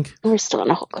culture? Do you think we're still in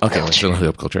a hookup culture? Okay, we're still in a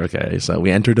hookup culture. Okay, so we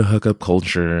entered a hookup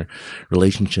culture.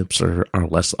 Relationships are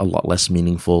a lot less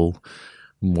meaningful.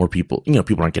 More people, you know,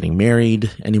 people aren't getting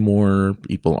married anymore.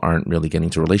 People aren't really getting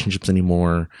to relationships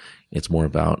anymore. It's more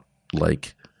about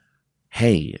like,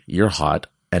 hey, you're hot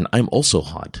and I'm also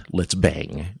hot. Let's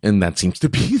bang. And that seems to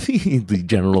be the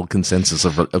general consensus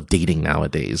of dating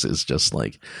nowadays, is just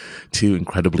like two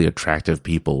incredibly attractive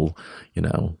people, you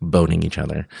know, boning each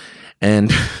other.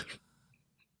 And,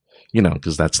 you know,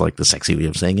 because that's like the sexy way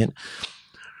of saying it.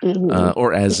 Mm-hmm.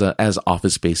 Or as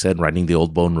Office Space said, riding the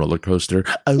old bone roller coaster.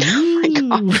 Oh my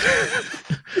God.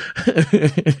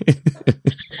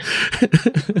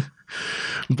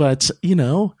 But, you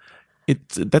know,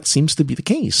 that seems to be the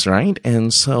case, right?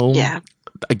 And so, yeah.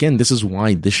 Again, this is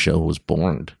why this show was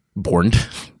born.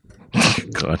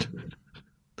 God.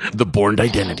 The Bourne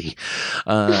Identity.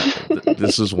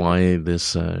 This is why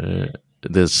this is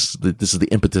the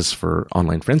impetus for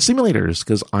online friend simulators,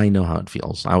 because I know how it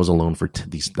feels. I was alone for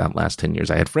that last 10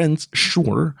 years. I had friends,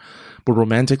 sure, but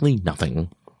romantically, nothing.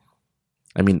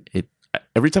 I mean,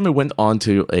 every time I went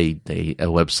onto a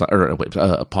website or a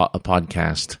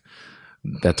podcast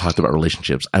that talked about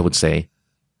relationships, I would say,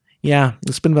 yeah,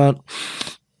 it's been about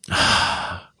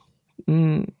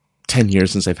 10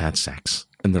 years since I've had sex.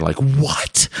 And they're like,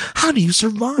 what? How do you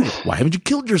survive? Why haven't you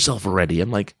killed yourself already?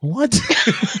 I'm like, what?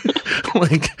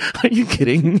 Like, are you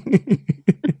kidding?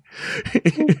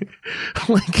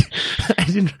 Like,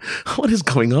 what is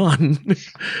going on?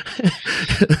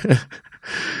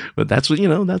 But that's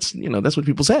what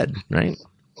people said, right?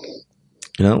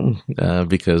 You know,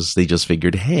 because they just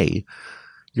figured, hey,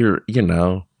 you're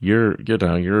a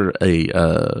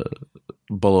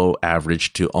below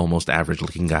average to almost average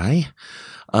looking guy.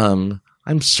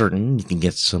 I'm certain you can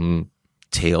get some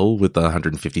tail with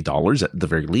 $150 at the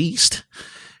very least.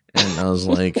 And I was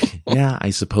like, yeah,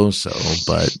 I suppose so.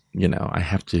 But, you know, I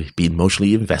have to be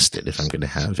emotionally invested if I'm going to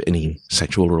have any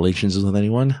sexual relations with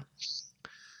anyone.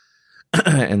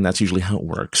 And that's usually how it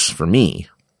works for me,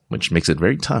 which makes it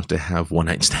very tough to have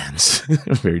one-night stands.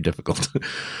 Very difficult.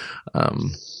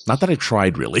 Not that I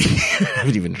tried, really. I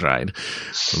haven't even tried.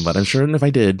 But I'm sure if I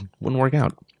did, it wouldn't work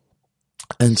out.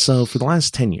 And so for the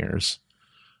last 10 years,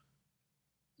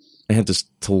 I had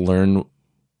to learn,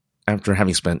 after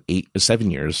having spent 7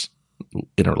 years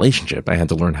in a relationship, I had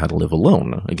to learn how to live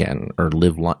alone again, or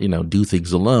do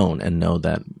things alone, and know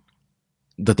that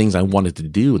the things I wanted to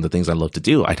do and the things I love to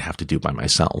do, I'd have to do by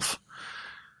myself.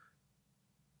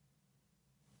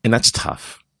 And that's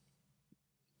tough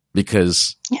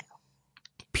because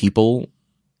people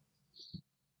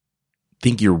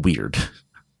think you're weird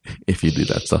if you do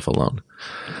that stuff alone.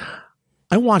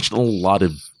 I watched a lot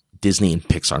of Disney and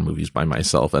Pixar movies by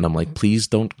myself, and I'm like, please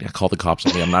don't call the cops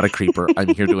on me. I'm not a creeper.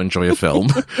 I'm here to enjoy a film.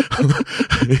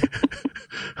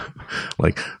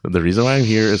 Like, the reason why I'm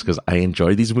here is because I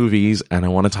enjoy these movies and I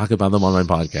want to talk about them on my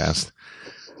podcast.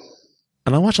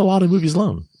 And I watch a lot of movies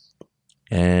alone.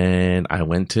 And I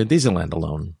went to Disneyland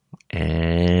alone.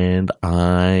 And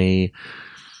I,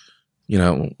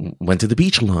 went to the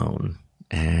beach alone.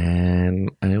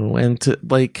 And I went to,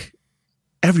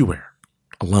 everywhere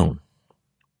alone.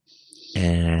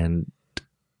 And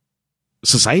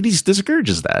society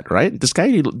discourages that, right?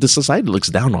 The society looks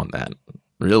down on that,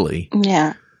 really.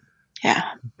 Yeah.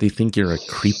 Yeah. They think you're a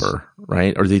creeper,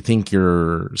 right? Or they think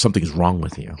something's wrong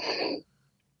with you.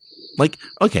 Like,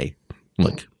 okay,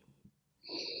 look,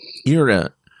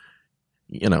 you're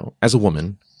as a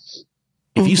woman,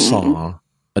 if you saw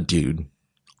a dude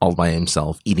all by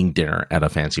himself eating dinner at a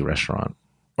fancy restaurant,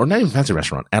 or not even fancy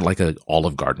restaurant, at like a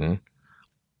Olive Garden,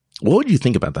 what would you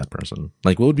think about that person?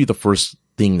 Like, what would be the first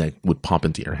thing that would pop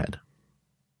into your head?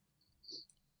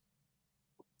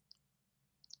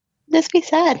 Just be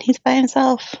sad. He's by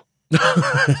himself.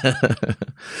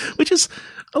 Which is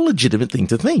a legitimate thing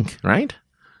to think, right?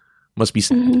 Must be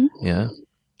sad. Mm-hmm. Yeah.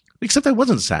 Except I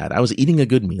wasn't sad. I was eating a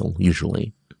good meal,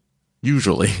 usually. Not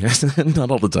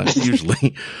all the time.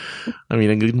 Usually. I mean,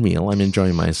 a good meal. I'm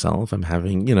enjoying myself. I'm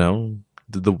having,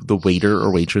 the waiter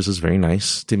or waitress is very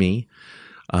nice to me.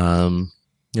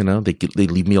 They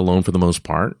leave me alone for the most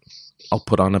part. I'll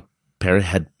put on a pair of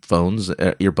headphones,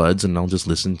 earbuds, and I'll just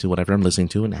listen to whatever I'm listening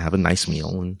to and have a nice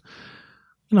meal and,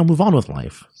 move on with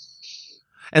life.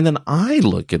 And then I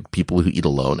look at people who eat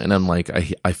alone and I'm like,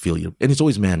 I feel you. And it's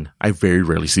always men. I very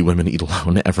rarely see women eat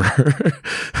alone ever.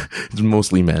 It's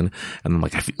mostly men. And I'm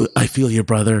like, I feel you,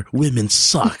 brother. Women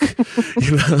suck.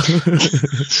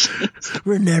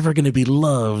 We're never going to be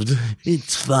loved.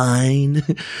 It's fine.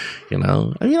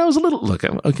 I was a little, I'm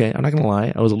not going to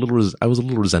lie. I was a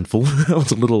little resentful. I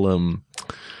was a little,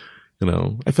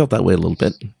 I felt that way a little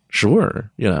bit. Sure.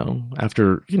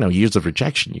 After, years of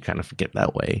rejection, you kind of get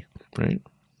that way. Right.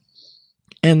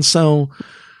 And so,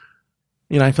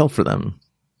 I felt for them.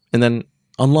 And then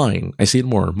online, I see it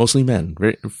more, mostly men,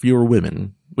 very fewer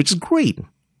women, which is great.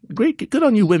 Great. Good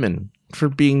on you women for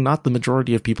being not the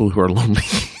majority of people who are lonely.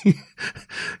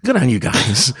 Good on you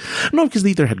guys. No, because they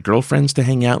either had girlfriends to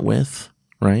hang out with,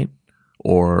 right?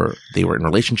 Or they were in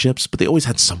relationships, but they always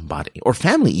had somebody, or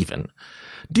family even.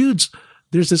 Dudes,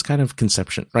 there's this kind of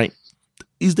conception, right?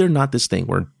 Is there not this thing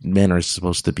where men are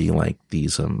supposed to be like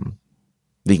these,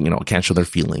 they, can't show their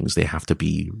feelings. They have to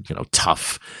be,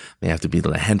 tough. They have to be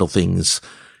able to handle things,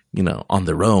 on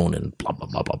their own and blah, blah,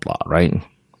 blah, blah, blah, right?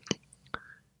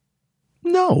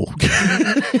 No,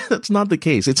 that's not the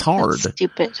case. It's hard. That's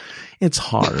stupid. It's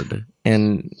hard.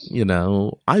 And,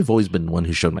 I've always been one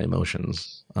who showed my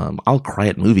emotions. I'll cry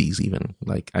at movies even.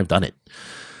 Like, I've done it.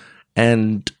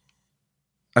 And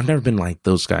I've never been like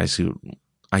those guys who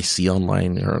I see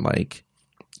online who are like,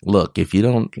 look, if you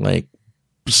don't like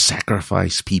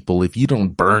sacrifice people, if you don't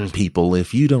burn people,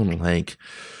 if you don't like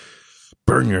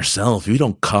burn yourself, if you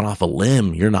don't cut off a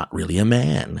limb, you're not really a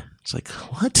man. It's like,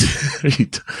 what?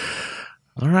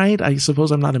 All right, I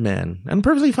suppose I'm not a man. And I'm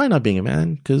perfectly fine not being a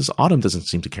man because Autumn doesn't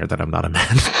seem to care that I'm not a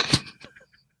man.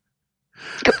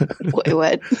 Wait,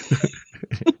 what?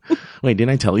 Wait,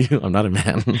 didn't I tell you I'm not a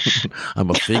man? I'm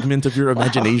a figment of your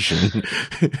imagination.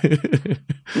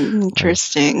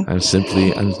 Interesting.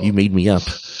 You made me up.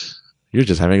 You're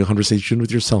just having a conversation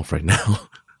with yourself right now.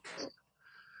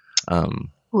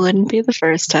 Wouldn't be the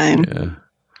first time. Yeah.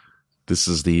 This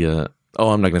is the,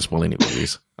 I'm not going to spoil any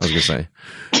movies. I was going to say.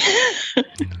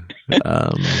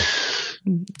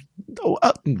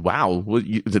 Wow. Well,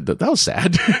 that was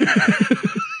sad.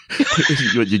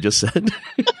 What you just said.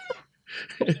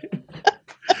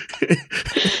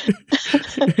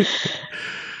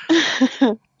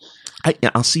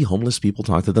 I'll see homeless people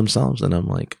talk to themselves and I'm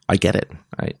like, I get it.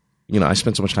 I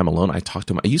spent so much time alone. I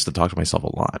used to talk to myself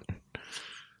a lot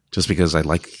just because I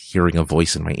like hearing a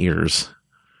voice in my ears.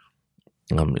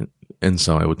 And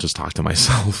so I would just talk to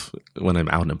myself when I'm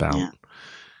out and about. Yeah.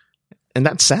 And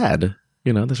that's sad.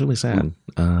 That's really sad.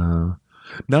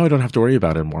 Now I don't have to worry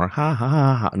about it more. Ha ha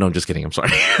ha ha. No, I'm just kidding. I'm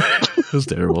sorry. That's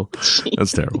terrible.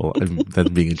 That's terrible. That's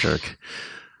being a jerk.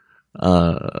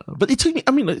 But it took me,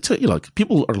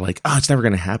 people are like, it's never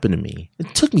going to happen to me.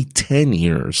 It took me 10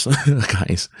 years,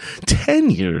 guys,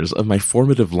 10 years of my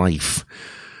formative life,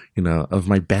 of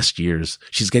my best years.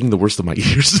 She's getting the worst of my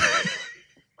years.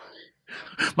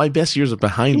 My best years are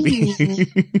behind me.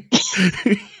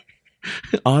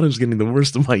 Autumn's getting the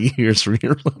worst of my years from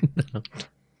here on out.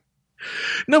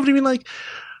 No, but I mean,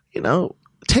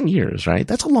 10 years, right?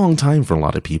 That's a long time for a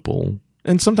lot of people.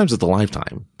 And sometimes it's a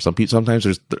lifetime. Sometimes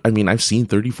I've seen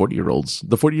 30, 40-year-olds.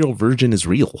 The 40-year-old virgin is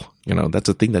real. That's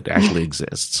a thing that actually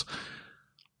exists.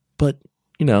 But,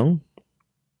 I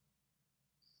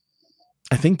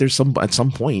think there's at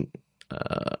some point,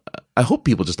 I hope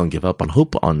people just don't give up on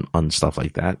hope on stuff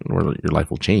like that, or your life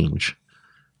will change.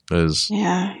 Because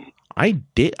I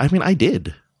did.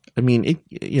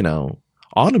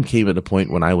 Autumn came at a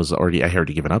point when I had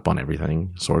already given up on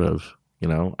everything, sort of.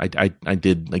 I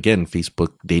did, again,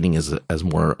 Facebook dating as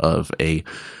more of a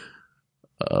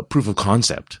proof of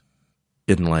concept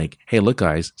in like, hey, look,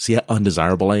 guys, see how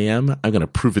undesirable I am? I'm going to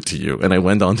prove it to you. And I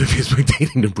went on to Facebook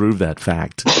dating to prove that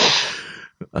fact.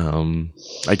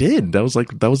 I did. That was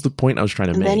the point I was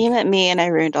trying to make. Then you met me and I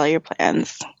ruined all your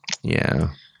plans. Yeah.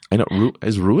 I know.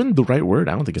 Is ruined the right word?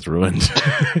 I don't think it's ruined.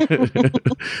 I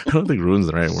don't think ruin's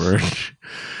the right word.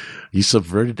 You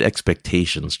subverted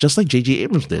expectations, just like J.J.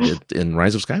 Abrams did it in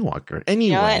Rise of Skywalker.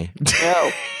 Anyway.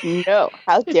 No.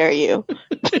 How dare you?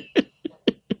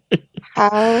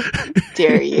 How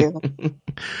dare you?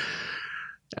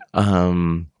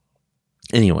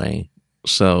 Anyway,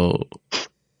 so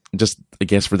just, I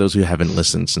guess for those who haven't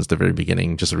listened since the very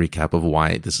beginning, just a recap of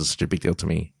why this is such a big deal to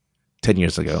me. 10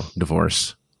 years ago,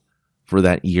 divorce. For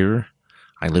that year,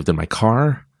 I lived in my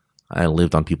car. I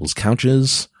lived on people's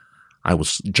couches. I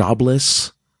was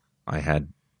jobless. I had,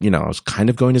 I was kind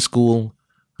of going to school.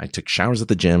 I took showers at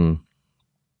the gym.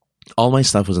 All my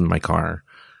stuff was in my car.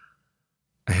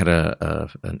 I had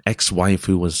an ex-wife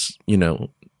who was, who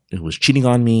was cheating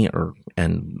on me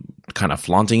and kind of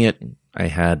flaunting it. I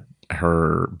had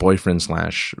her boyfriend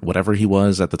 / whatever he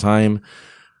was at the time,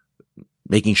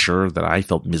 making sure that I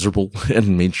felt miserable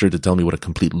and made sure to tell me what a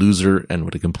complete loser and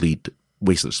what a complete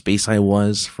waste of space I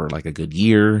was for like a good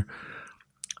year.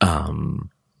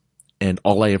 And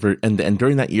all I ever, and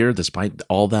during that year, despite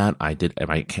all that, I did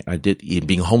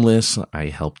being homeless. I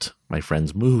helped my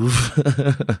friends move.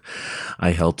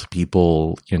 I helped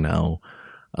people, through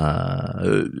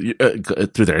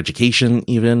their education,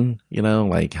 even,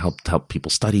 like help people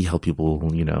study, help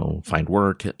people, find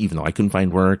work, even though I couldn't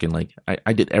find work. And like,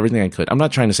 I did everything I could. I'm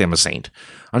not trying to say I'm a saint.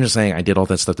 I'm just saying I did all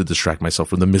that stuff to distract myself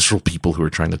from the miserable people who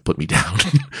were trying to put me down.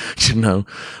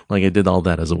 Like I did all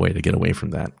that as a way to get away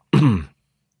from that.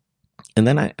 And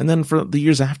then for the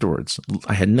years afterwards,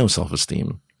 I had no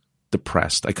self-esteem,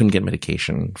 depressed. I couldn't get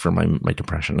medication for my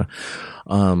depression.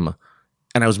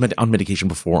 And I was on medication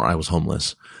before I was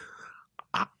homeless.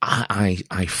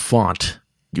 I fought,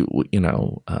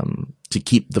 to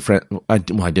keep the friend. I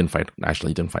didn't fight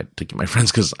to keep my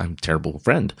friends because I'm a terrible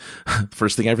friend.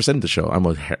 First thing I ever said in the show, I'm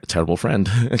a terrible friend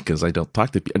because I don't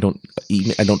talk to, I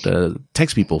don't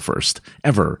text people first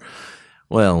ever.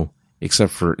 Well,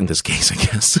 except for in this case, I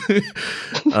guess.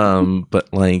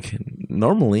 But like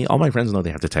normally all my friends know they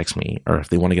have to text me, or if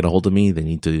they want to get a hold of me, they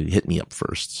need to hit me up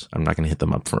first. I'm not going to hit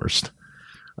them up first.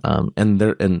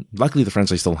 And luckily the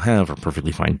friends I still have are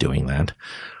perfectly fine doing that.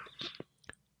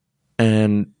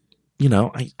 And,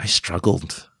 I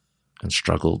struggled and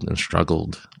struggled and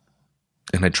struggled,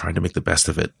 and I tried to make the best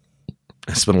of it.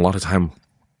 I spent a lot of time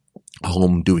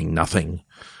home doing nothing,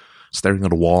 staring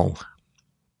at a wall.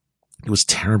 It was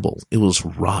terrible. It was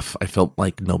rough. I felt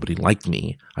like nobody liked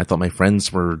me. I thought my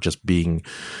friends were just being,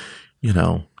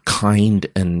 kind,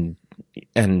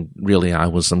 and really I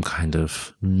was some kind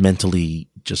of mentally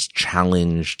just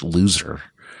challenged loser,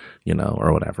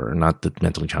 or whatever. Not that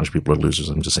mentally challenged people are losers.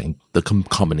 I'm just saying the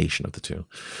combination of the two.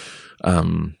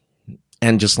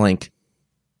 And just like,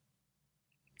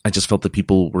 I just felt that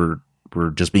people were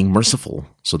just being merciful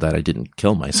so that I didn't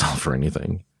kill myself or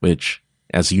anything, which,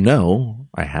 as you know,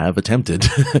 I have attempted.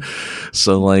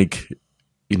 So like,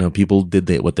 people did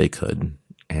what they could,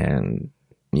 and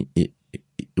it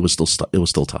was still tough.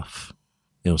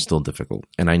 It was still difficult,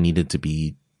 and I needed to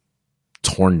be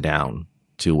torn down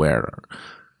to where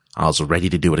I was ready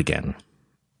to do it again.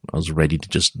 I was ready to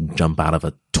just jump out of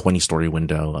a 20-story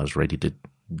window. I was ready to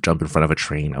jump in front of a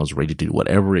train. I was ready to do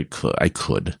whatever I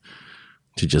could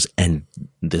to just end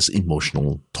this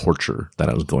emotional torture that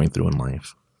I was going through in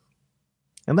life.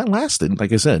 And that lasted,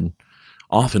 like I said,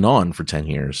 off and on for 10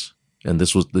 years. And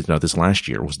this was, this last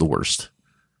year was the worst.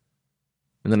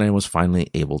 And then I was finally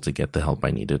able to get the help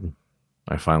I needed.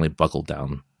 I finally buckled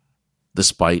down,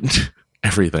 despite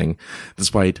everything,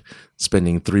 despite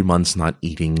spending 3 months not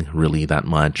eating really that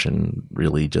much and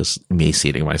really just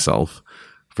emaciating myself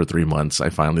for 3 months. I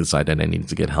finally decided I needed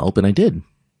to get help, and I did.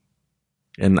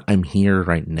 And I'm here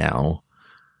right now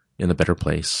in a better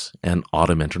place, and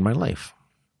autumn entered my life,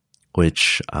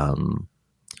 which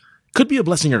could be a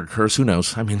blessing or a curse. Who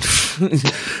knows? I mean,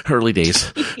 early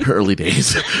days.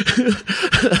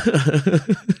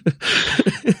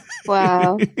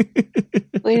 Wow.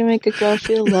 Way to make a girl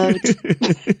feel loved.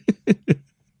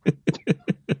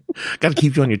 Got to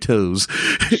keep you on your toes.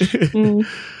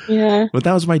 Yeah. But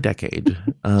that was my decade.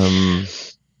 And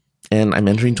I'm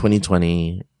entering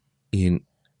 2020 in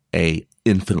a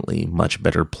infinitely much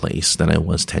better place than I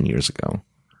was 10 years ago.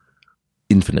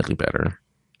 Infinitely better.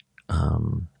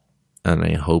 And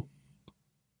I hope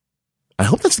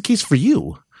that's the case for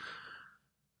you.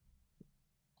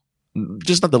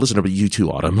 Just not the listener, but you too,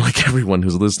 Autumn. Like everyone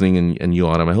who's listening, and you,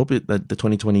 Autumn. I hope that the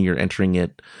 2020 you're entering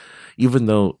it, even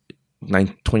though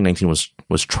 2019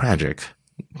 was tragic,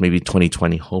 maybe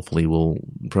 2020 hopefully will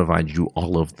provide you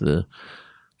all of the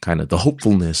kind of the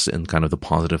hopefulness and kind of the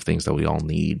positive things that we all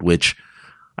need. Which,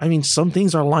 I mean, some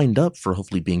things are lined up for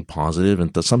hopefully being positive,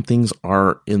 and some things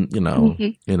are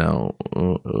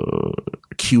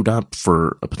queued up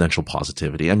for a potential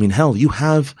positivity. I mean, hell, you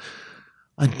have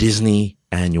a Disney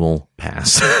annual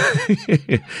pass.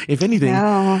 If anything,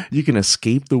 you can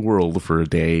escape the world for a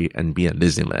day and be at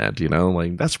Disneyland,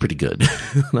 like that's pretty good.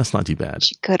 That's not too bad.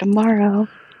 Should go tomorrow.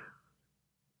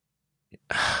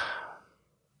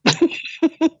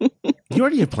 You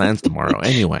already have plans tomorrow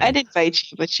anyway. I'd invite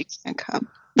you, but you can't come.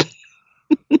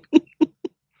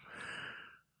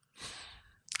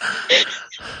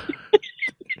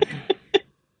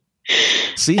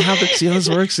 See how this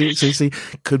works? See,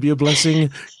 could be a blessing,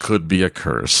 could be a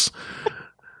curse.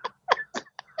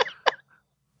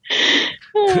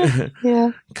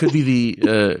 Yeah. Could be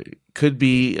the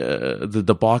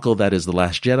debacle that is The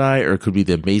Last Jedi, or it could be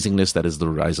the amazingness that is The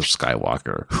Rise of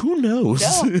Skywalker. Who knows?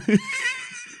 No.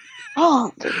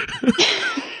 Oh,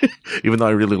 Even though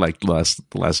I really liked The Last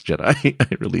Jedi, I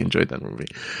really enjoyed that movie.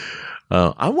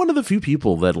 I'm one of the few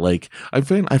people that I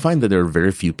find that there are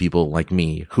very few people like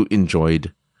me who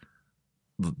enjoyed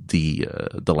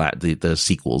the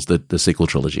sequels, the sequel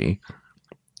trilogy.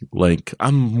 Like,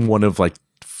 I'm one of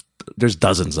there's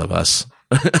dozens of us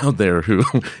out there who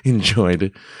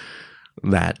enjoyed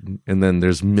that, and then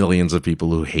there's millions of people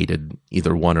who hated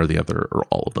either one or the other or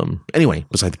all of them. Anyway,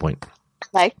 beside the point.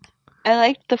 I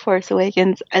liked The Force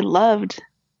Awakens. I loved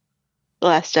The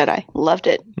Last Jedi. Loved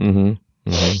it. Mm-hmm.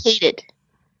 Mm-hmm. Hated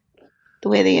the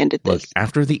way they ended this. Look,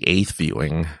 after the 8th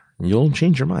viewing, you'll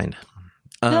change your mind.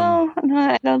 No,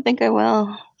 I don't think I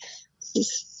will.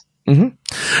 Mm-hmm.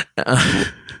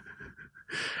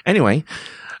 Anyway,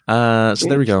 so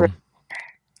there we go.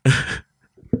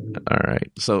 All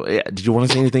right. So, did you want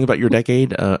to say anything about your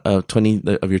decade of your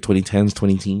 2010s,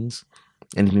 20-teens?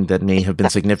 Anything that may have been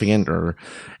significant, or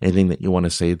anything that you want to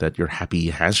say that you're happy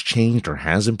has changed or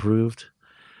has improved?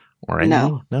 Or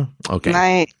anything? No. Okay.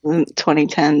 My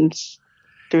 2010s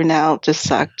through now just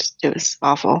sucked. It was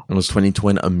awful. And was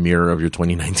 2020 a mirror of your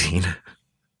 2019?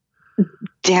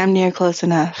 Damn near close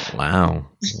enough. Wow.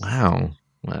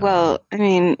 Well, I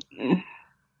mean,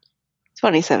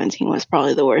 2017 was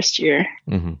probably the worst year.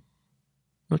 Mm-hmm.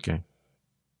 Okay.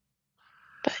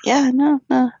 But yeah, no,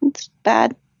 it's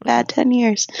bad 10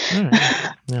 years. All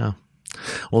right. Yeah.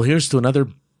 Well, here's to another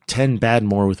 10 bad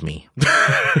more with me.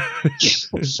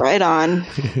 Right on.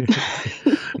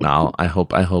 No, I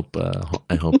hope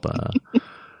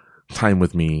time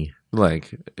with me,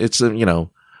 it's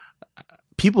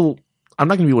people. I'm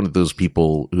not going to be one of those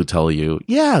people who tell you,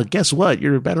 yeah, guess what?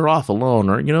 You're better off alone.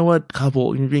 Or, you know what?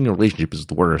 Couple, being in a relationship is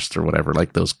the worst, or whatever.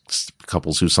 Like those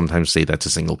couples who sometimes say that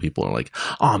to single people are like,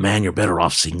 oh man, you're better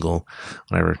off single.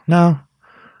 Whatever. No.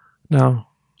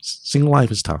 Single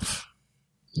life is tough.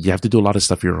 You have to do a lot of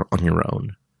stuff on your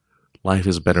own. Life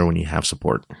is better when you have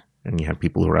support and you have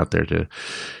people who are out there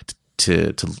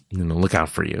to look out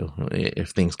for you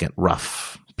if things get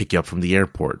rough. Pick you up from the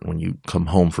airport when you come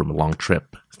home from a long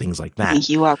trip, things like that. I think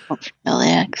you walk home from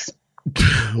LAX.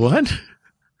 What?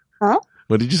 Huh?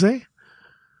 What did you say?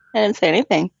 I didn't say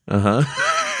anything. Uh-huh.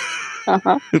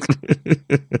 Uh-huh.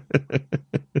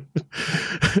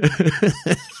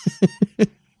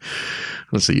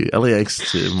 Let's see.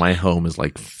 LAX to my home is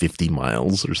like 50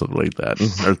 miles or something like that.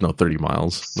 Or no, 30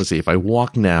 miles. Let's see. If I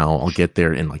walk now, I'll get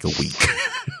there in like a week.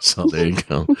 So there you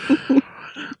go.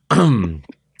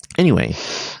 Anyway,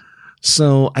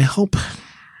 so I hope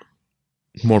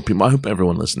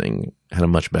everyone listening had a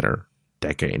much better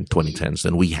decade, 2010s,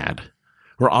 than we had.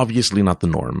 We're obviously not the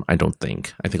norm, I don't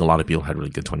think. I think a lot of people had really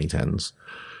good 2010s.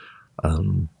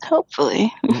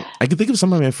 Hopefully. I can think of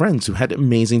some of my friends who had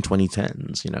amazing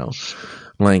 2010s,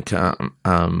 Like, I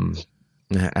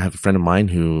have a friend of mine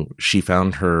who she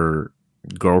found her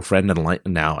girlfriend and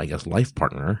now, I guess, life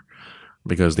partner,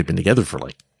 because they've been together for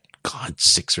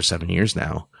 6 or 7 years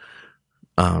now.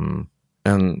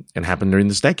 And it happened during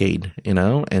this decade,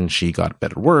 and she got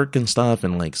better work and stuff.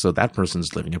 And so that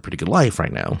person's living a pretty good life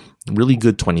right now. Really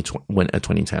good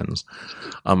 2010s.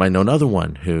 I know another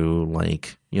one who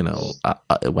went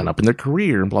up in their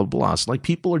career and blah, blah, blah. So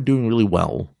people are doing really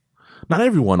well. Not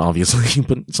everyone, obviously,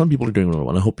 but some people are doing really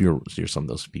well. I hope you're some of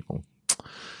those people.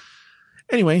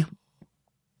 Anyway,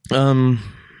 I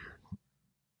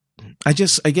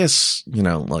guess,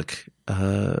 look,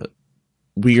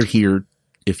 we are here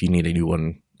if you need a new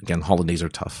one. Again, holidays are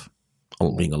tough.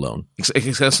 Being alone.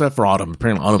 Except for autumn.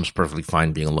 Apparently autumn's perfectly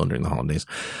fine being alone during the holidays.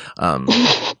 But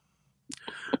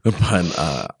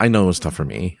I know it was tough for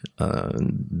me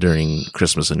during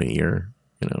Christmas and New Year.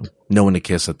 No one to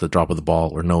kiss at the drop of the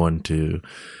ball, or no one to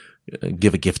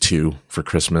give a gift to for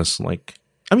Christmas. You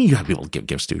have people to give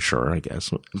gifts to, sure, I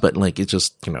guess. But it's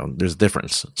just, there's a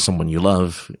difference. Someone you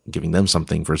love, giving them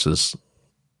something versus,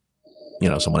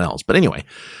 someone else. But anyway,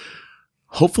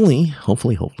 hopefully.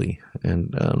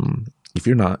 And, if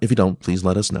you don't, please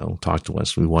let us know. Talk to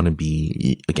us. We want to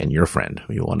be, again, your friend.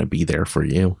 We want to be there for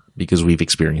you because we've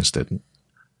experienced it.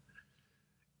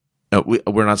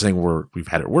 We're not saying we've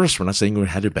had it worse. We're not saying we've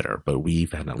had it better, but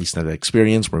we've had at least that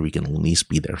experience where we can at least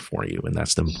be there for you. And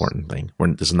that's the important thing.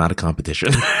 This is not a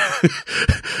competition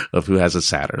of who has it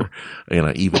sadder.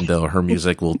 Even though her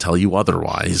music will tell you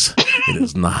otherwise, it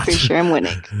is not. Pretty sure I'm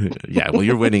winning. Yeah. Well,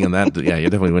 you're winning in that. Yeah, you're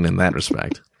definitely winning in that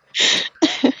respect.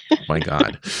 My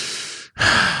God.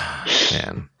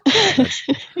 Man,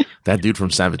 That dude from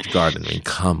Savage Garden. I mean,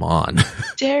 come on.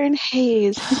 Darren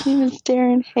Hayes. His name is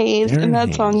Darren Hayes, and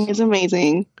that song is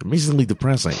amazing. Amazingly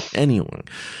depressing. Anyway.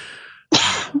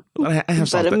 I have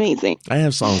songs But amazing. I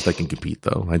have songs that can compete,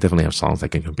 though. I definitely have songs that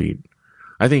can compete.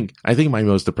 I think my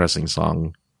most depressing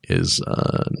song is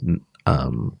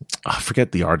I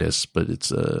forget the artist, but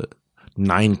it's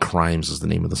 9 Crimes is the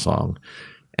name of the song,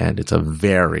 and it's a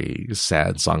very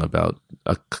sad song about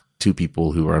two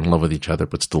people who are in love with each other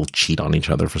but still cheat on each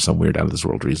other for some weird out of this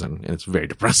world reason, and it's very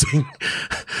depressing.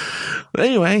 But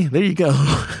anyway, there you go.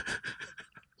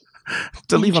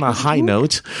 To leave on a high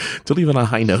note,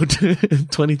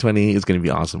 2020 is going to be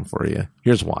awesome for you.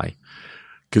 Here's why.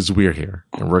 Because we're here,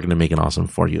 and we're going to make it awesome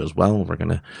for you as well. We're going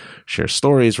to share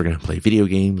stories. We're going to play video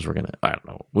games. We're going to, I don't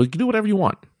know, we can do whatever you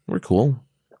want. We're cool.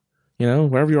 You know,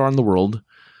 wherever you are in the world,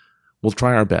 we'll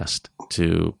try our best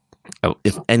to,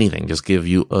 if anything, just give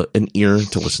you an ear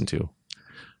to listen to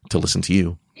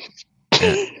you,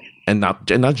 and not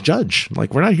judge.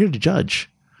 Like, we're not here to judge.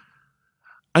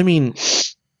 I mean,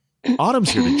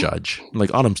 Autumn's here to judge.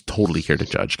 Like, Autumn's totally here to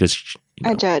judge because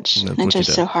I judge. I judge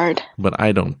so hard. But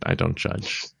I don't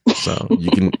judge. So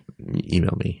you can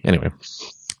email me anyway.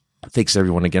 Thanks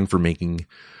everyone again for making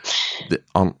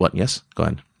what? Yes, go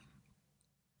ahead.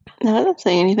 No, I don't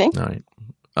say anything. All right.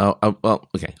 Well,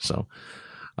 okay. So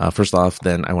first off,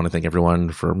 then I want to thank everyone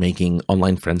for making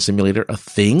Online Friend Simulator a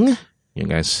thing. You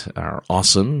guys are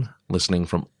awesome, listening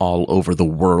from all over the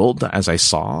world, as I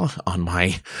saw on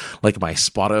my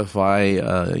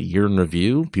Spotify year in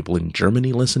review. People in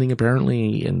Germany listening,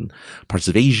 apparently, in parts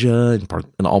of Asia,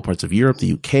 in all parts of Europe,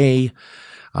 the UK,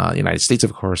 the United States,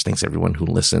 of course. Thanks everyone who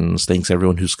listens. Thanks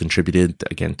everyone who's contributed,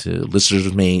 again, to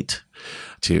Listeners Mate,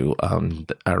 to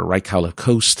Raikala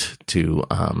Coast, to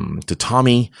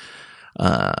Tommy.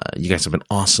 You guys have been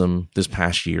awesome this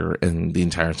past year and the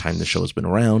entire time the show has been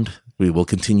around. We will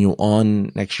continue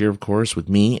on next year, of course, with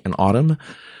me and Autumn.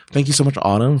 Thank you so much,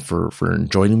 Autumn, for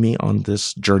joining me on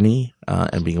this journey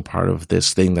and being a part of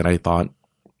this thing that I thought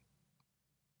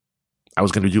I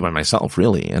was going to do by myself,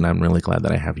 really. And I'm really glad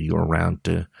that I have you around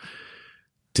to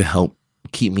help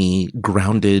keep me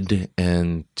grounded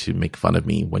and to make fun of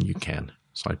me when you can.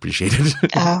 So I appreciate it.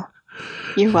 Oh,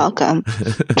 you're welcome.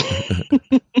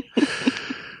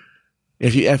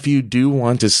 If you do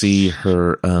want to see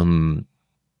her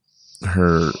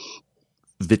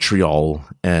vitriol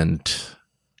and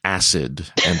acid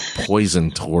and poison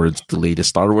towards the latest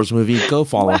Star Wars movie, go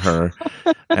follow her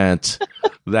at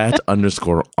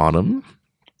 _Autumn,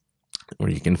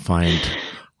 where you can find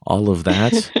all of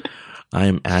that.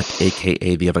 I'm at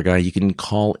AKA the other guy. You can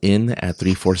call in at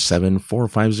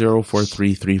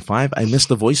 347-450-4335. I missed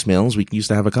the voicemails. We used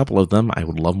to have a couple of them. I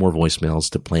would love more voicemails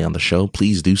to play on the show.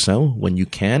 Please do so when you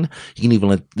can. You can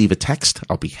even leave a text.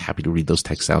 I'll be happy to read those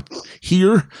texts out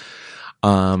here.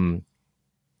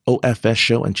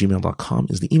 ofshow@gmail.com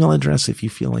is the email address if you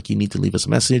feel like you need to leave us a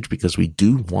message, because we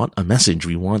do want a message.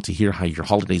 We want to hear how your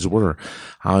holidays were,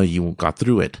 how you got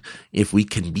through it. If we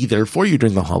can be there for you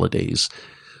during the holidays,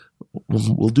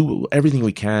 we'll do everything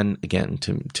we can, again,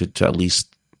 to at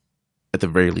least, at the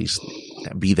very least,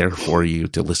 be there for you,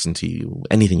 to listen to you,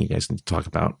 anything you guys need to talk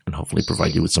about, and hopefully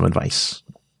provide you with some advice.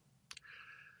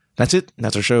 That's it.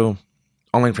 That's our show.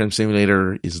 Online Friend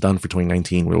Simulator is done for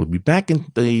 2019. We'll be back in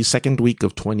the second week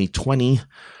of 2020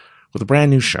 with a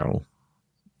brand new show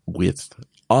with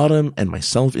Autumn and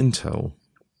myself in tow,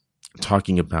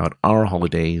 talking about our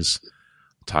holidays,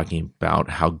 talking about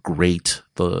how great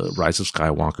the Rise of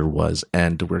Skywalker was,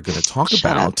 and we're going to talk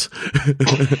about...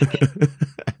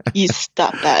 You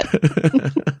stop that.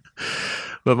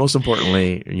 But most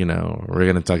importantly, we're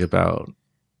going to talk about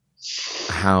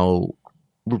how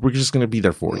we're just going to be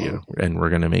there for you, and we're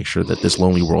going to make sure that this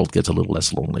lonely world gets a little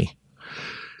less lonely.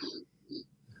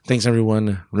 Thanks,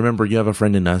 everyone. Remember, you have a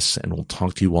friend in us, and we'll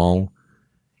talk to you all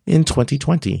in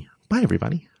 2020. Bye,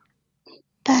 everybody.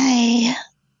 Bye.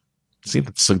 See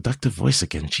that seductive voice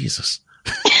again. Jesus.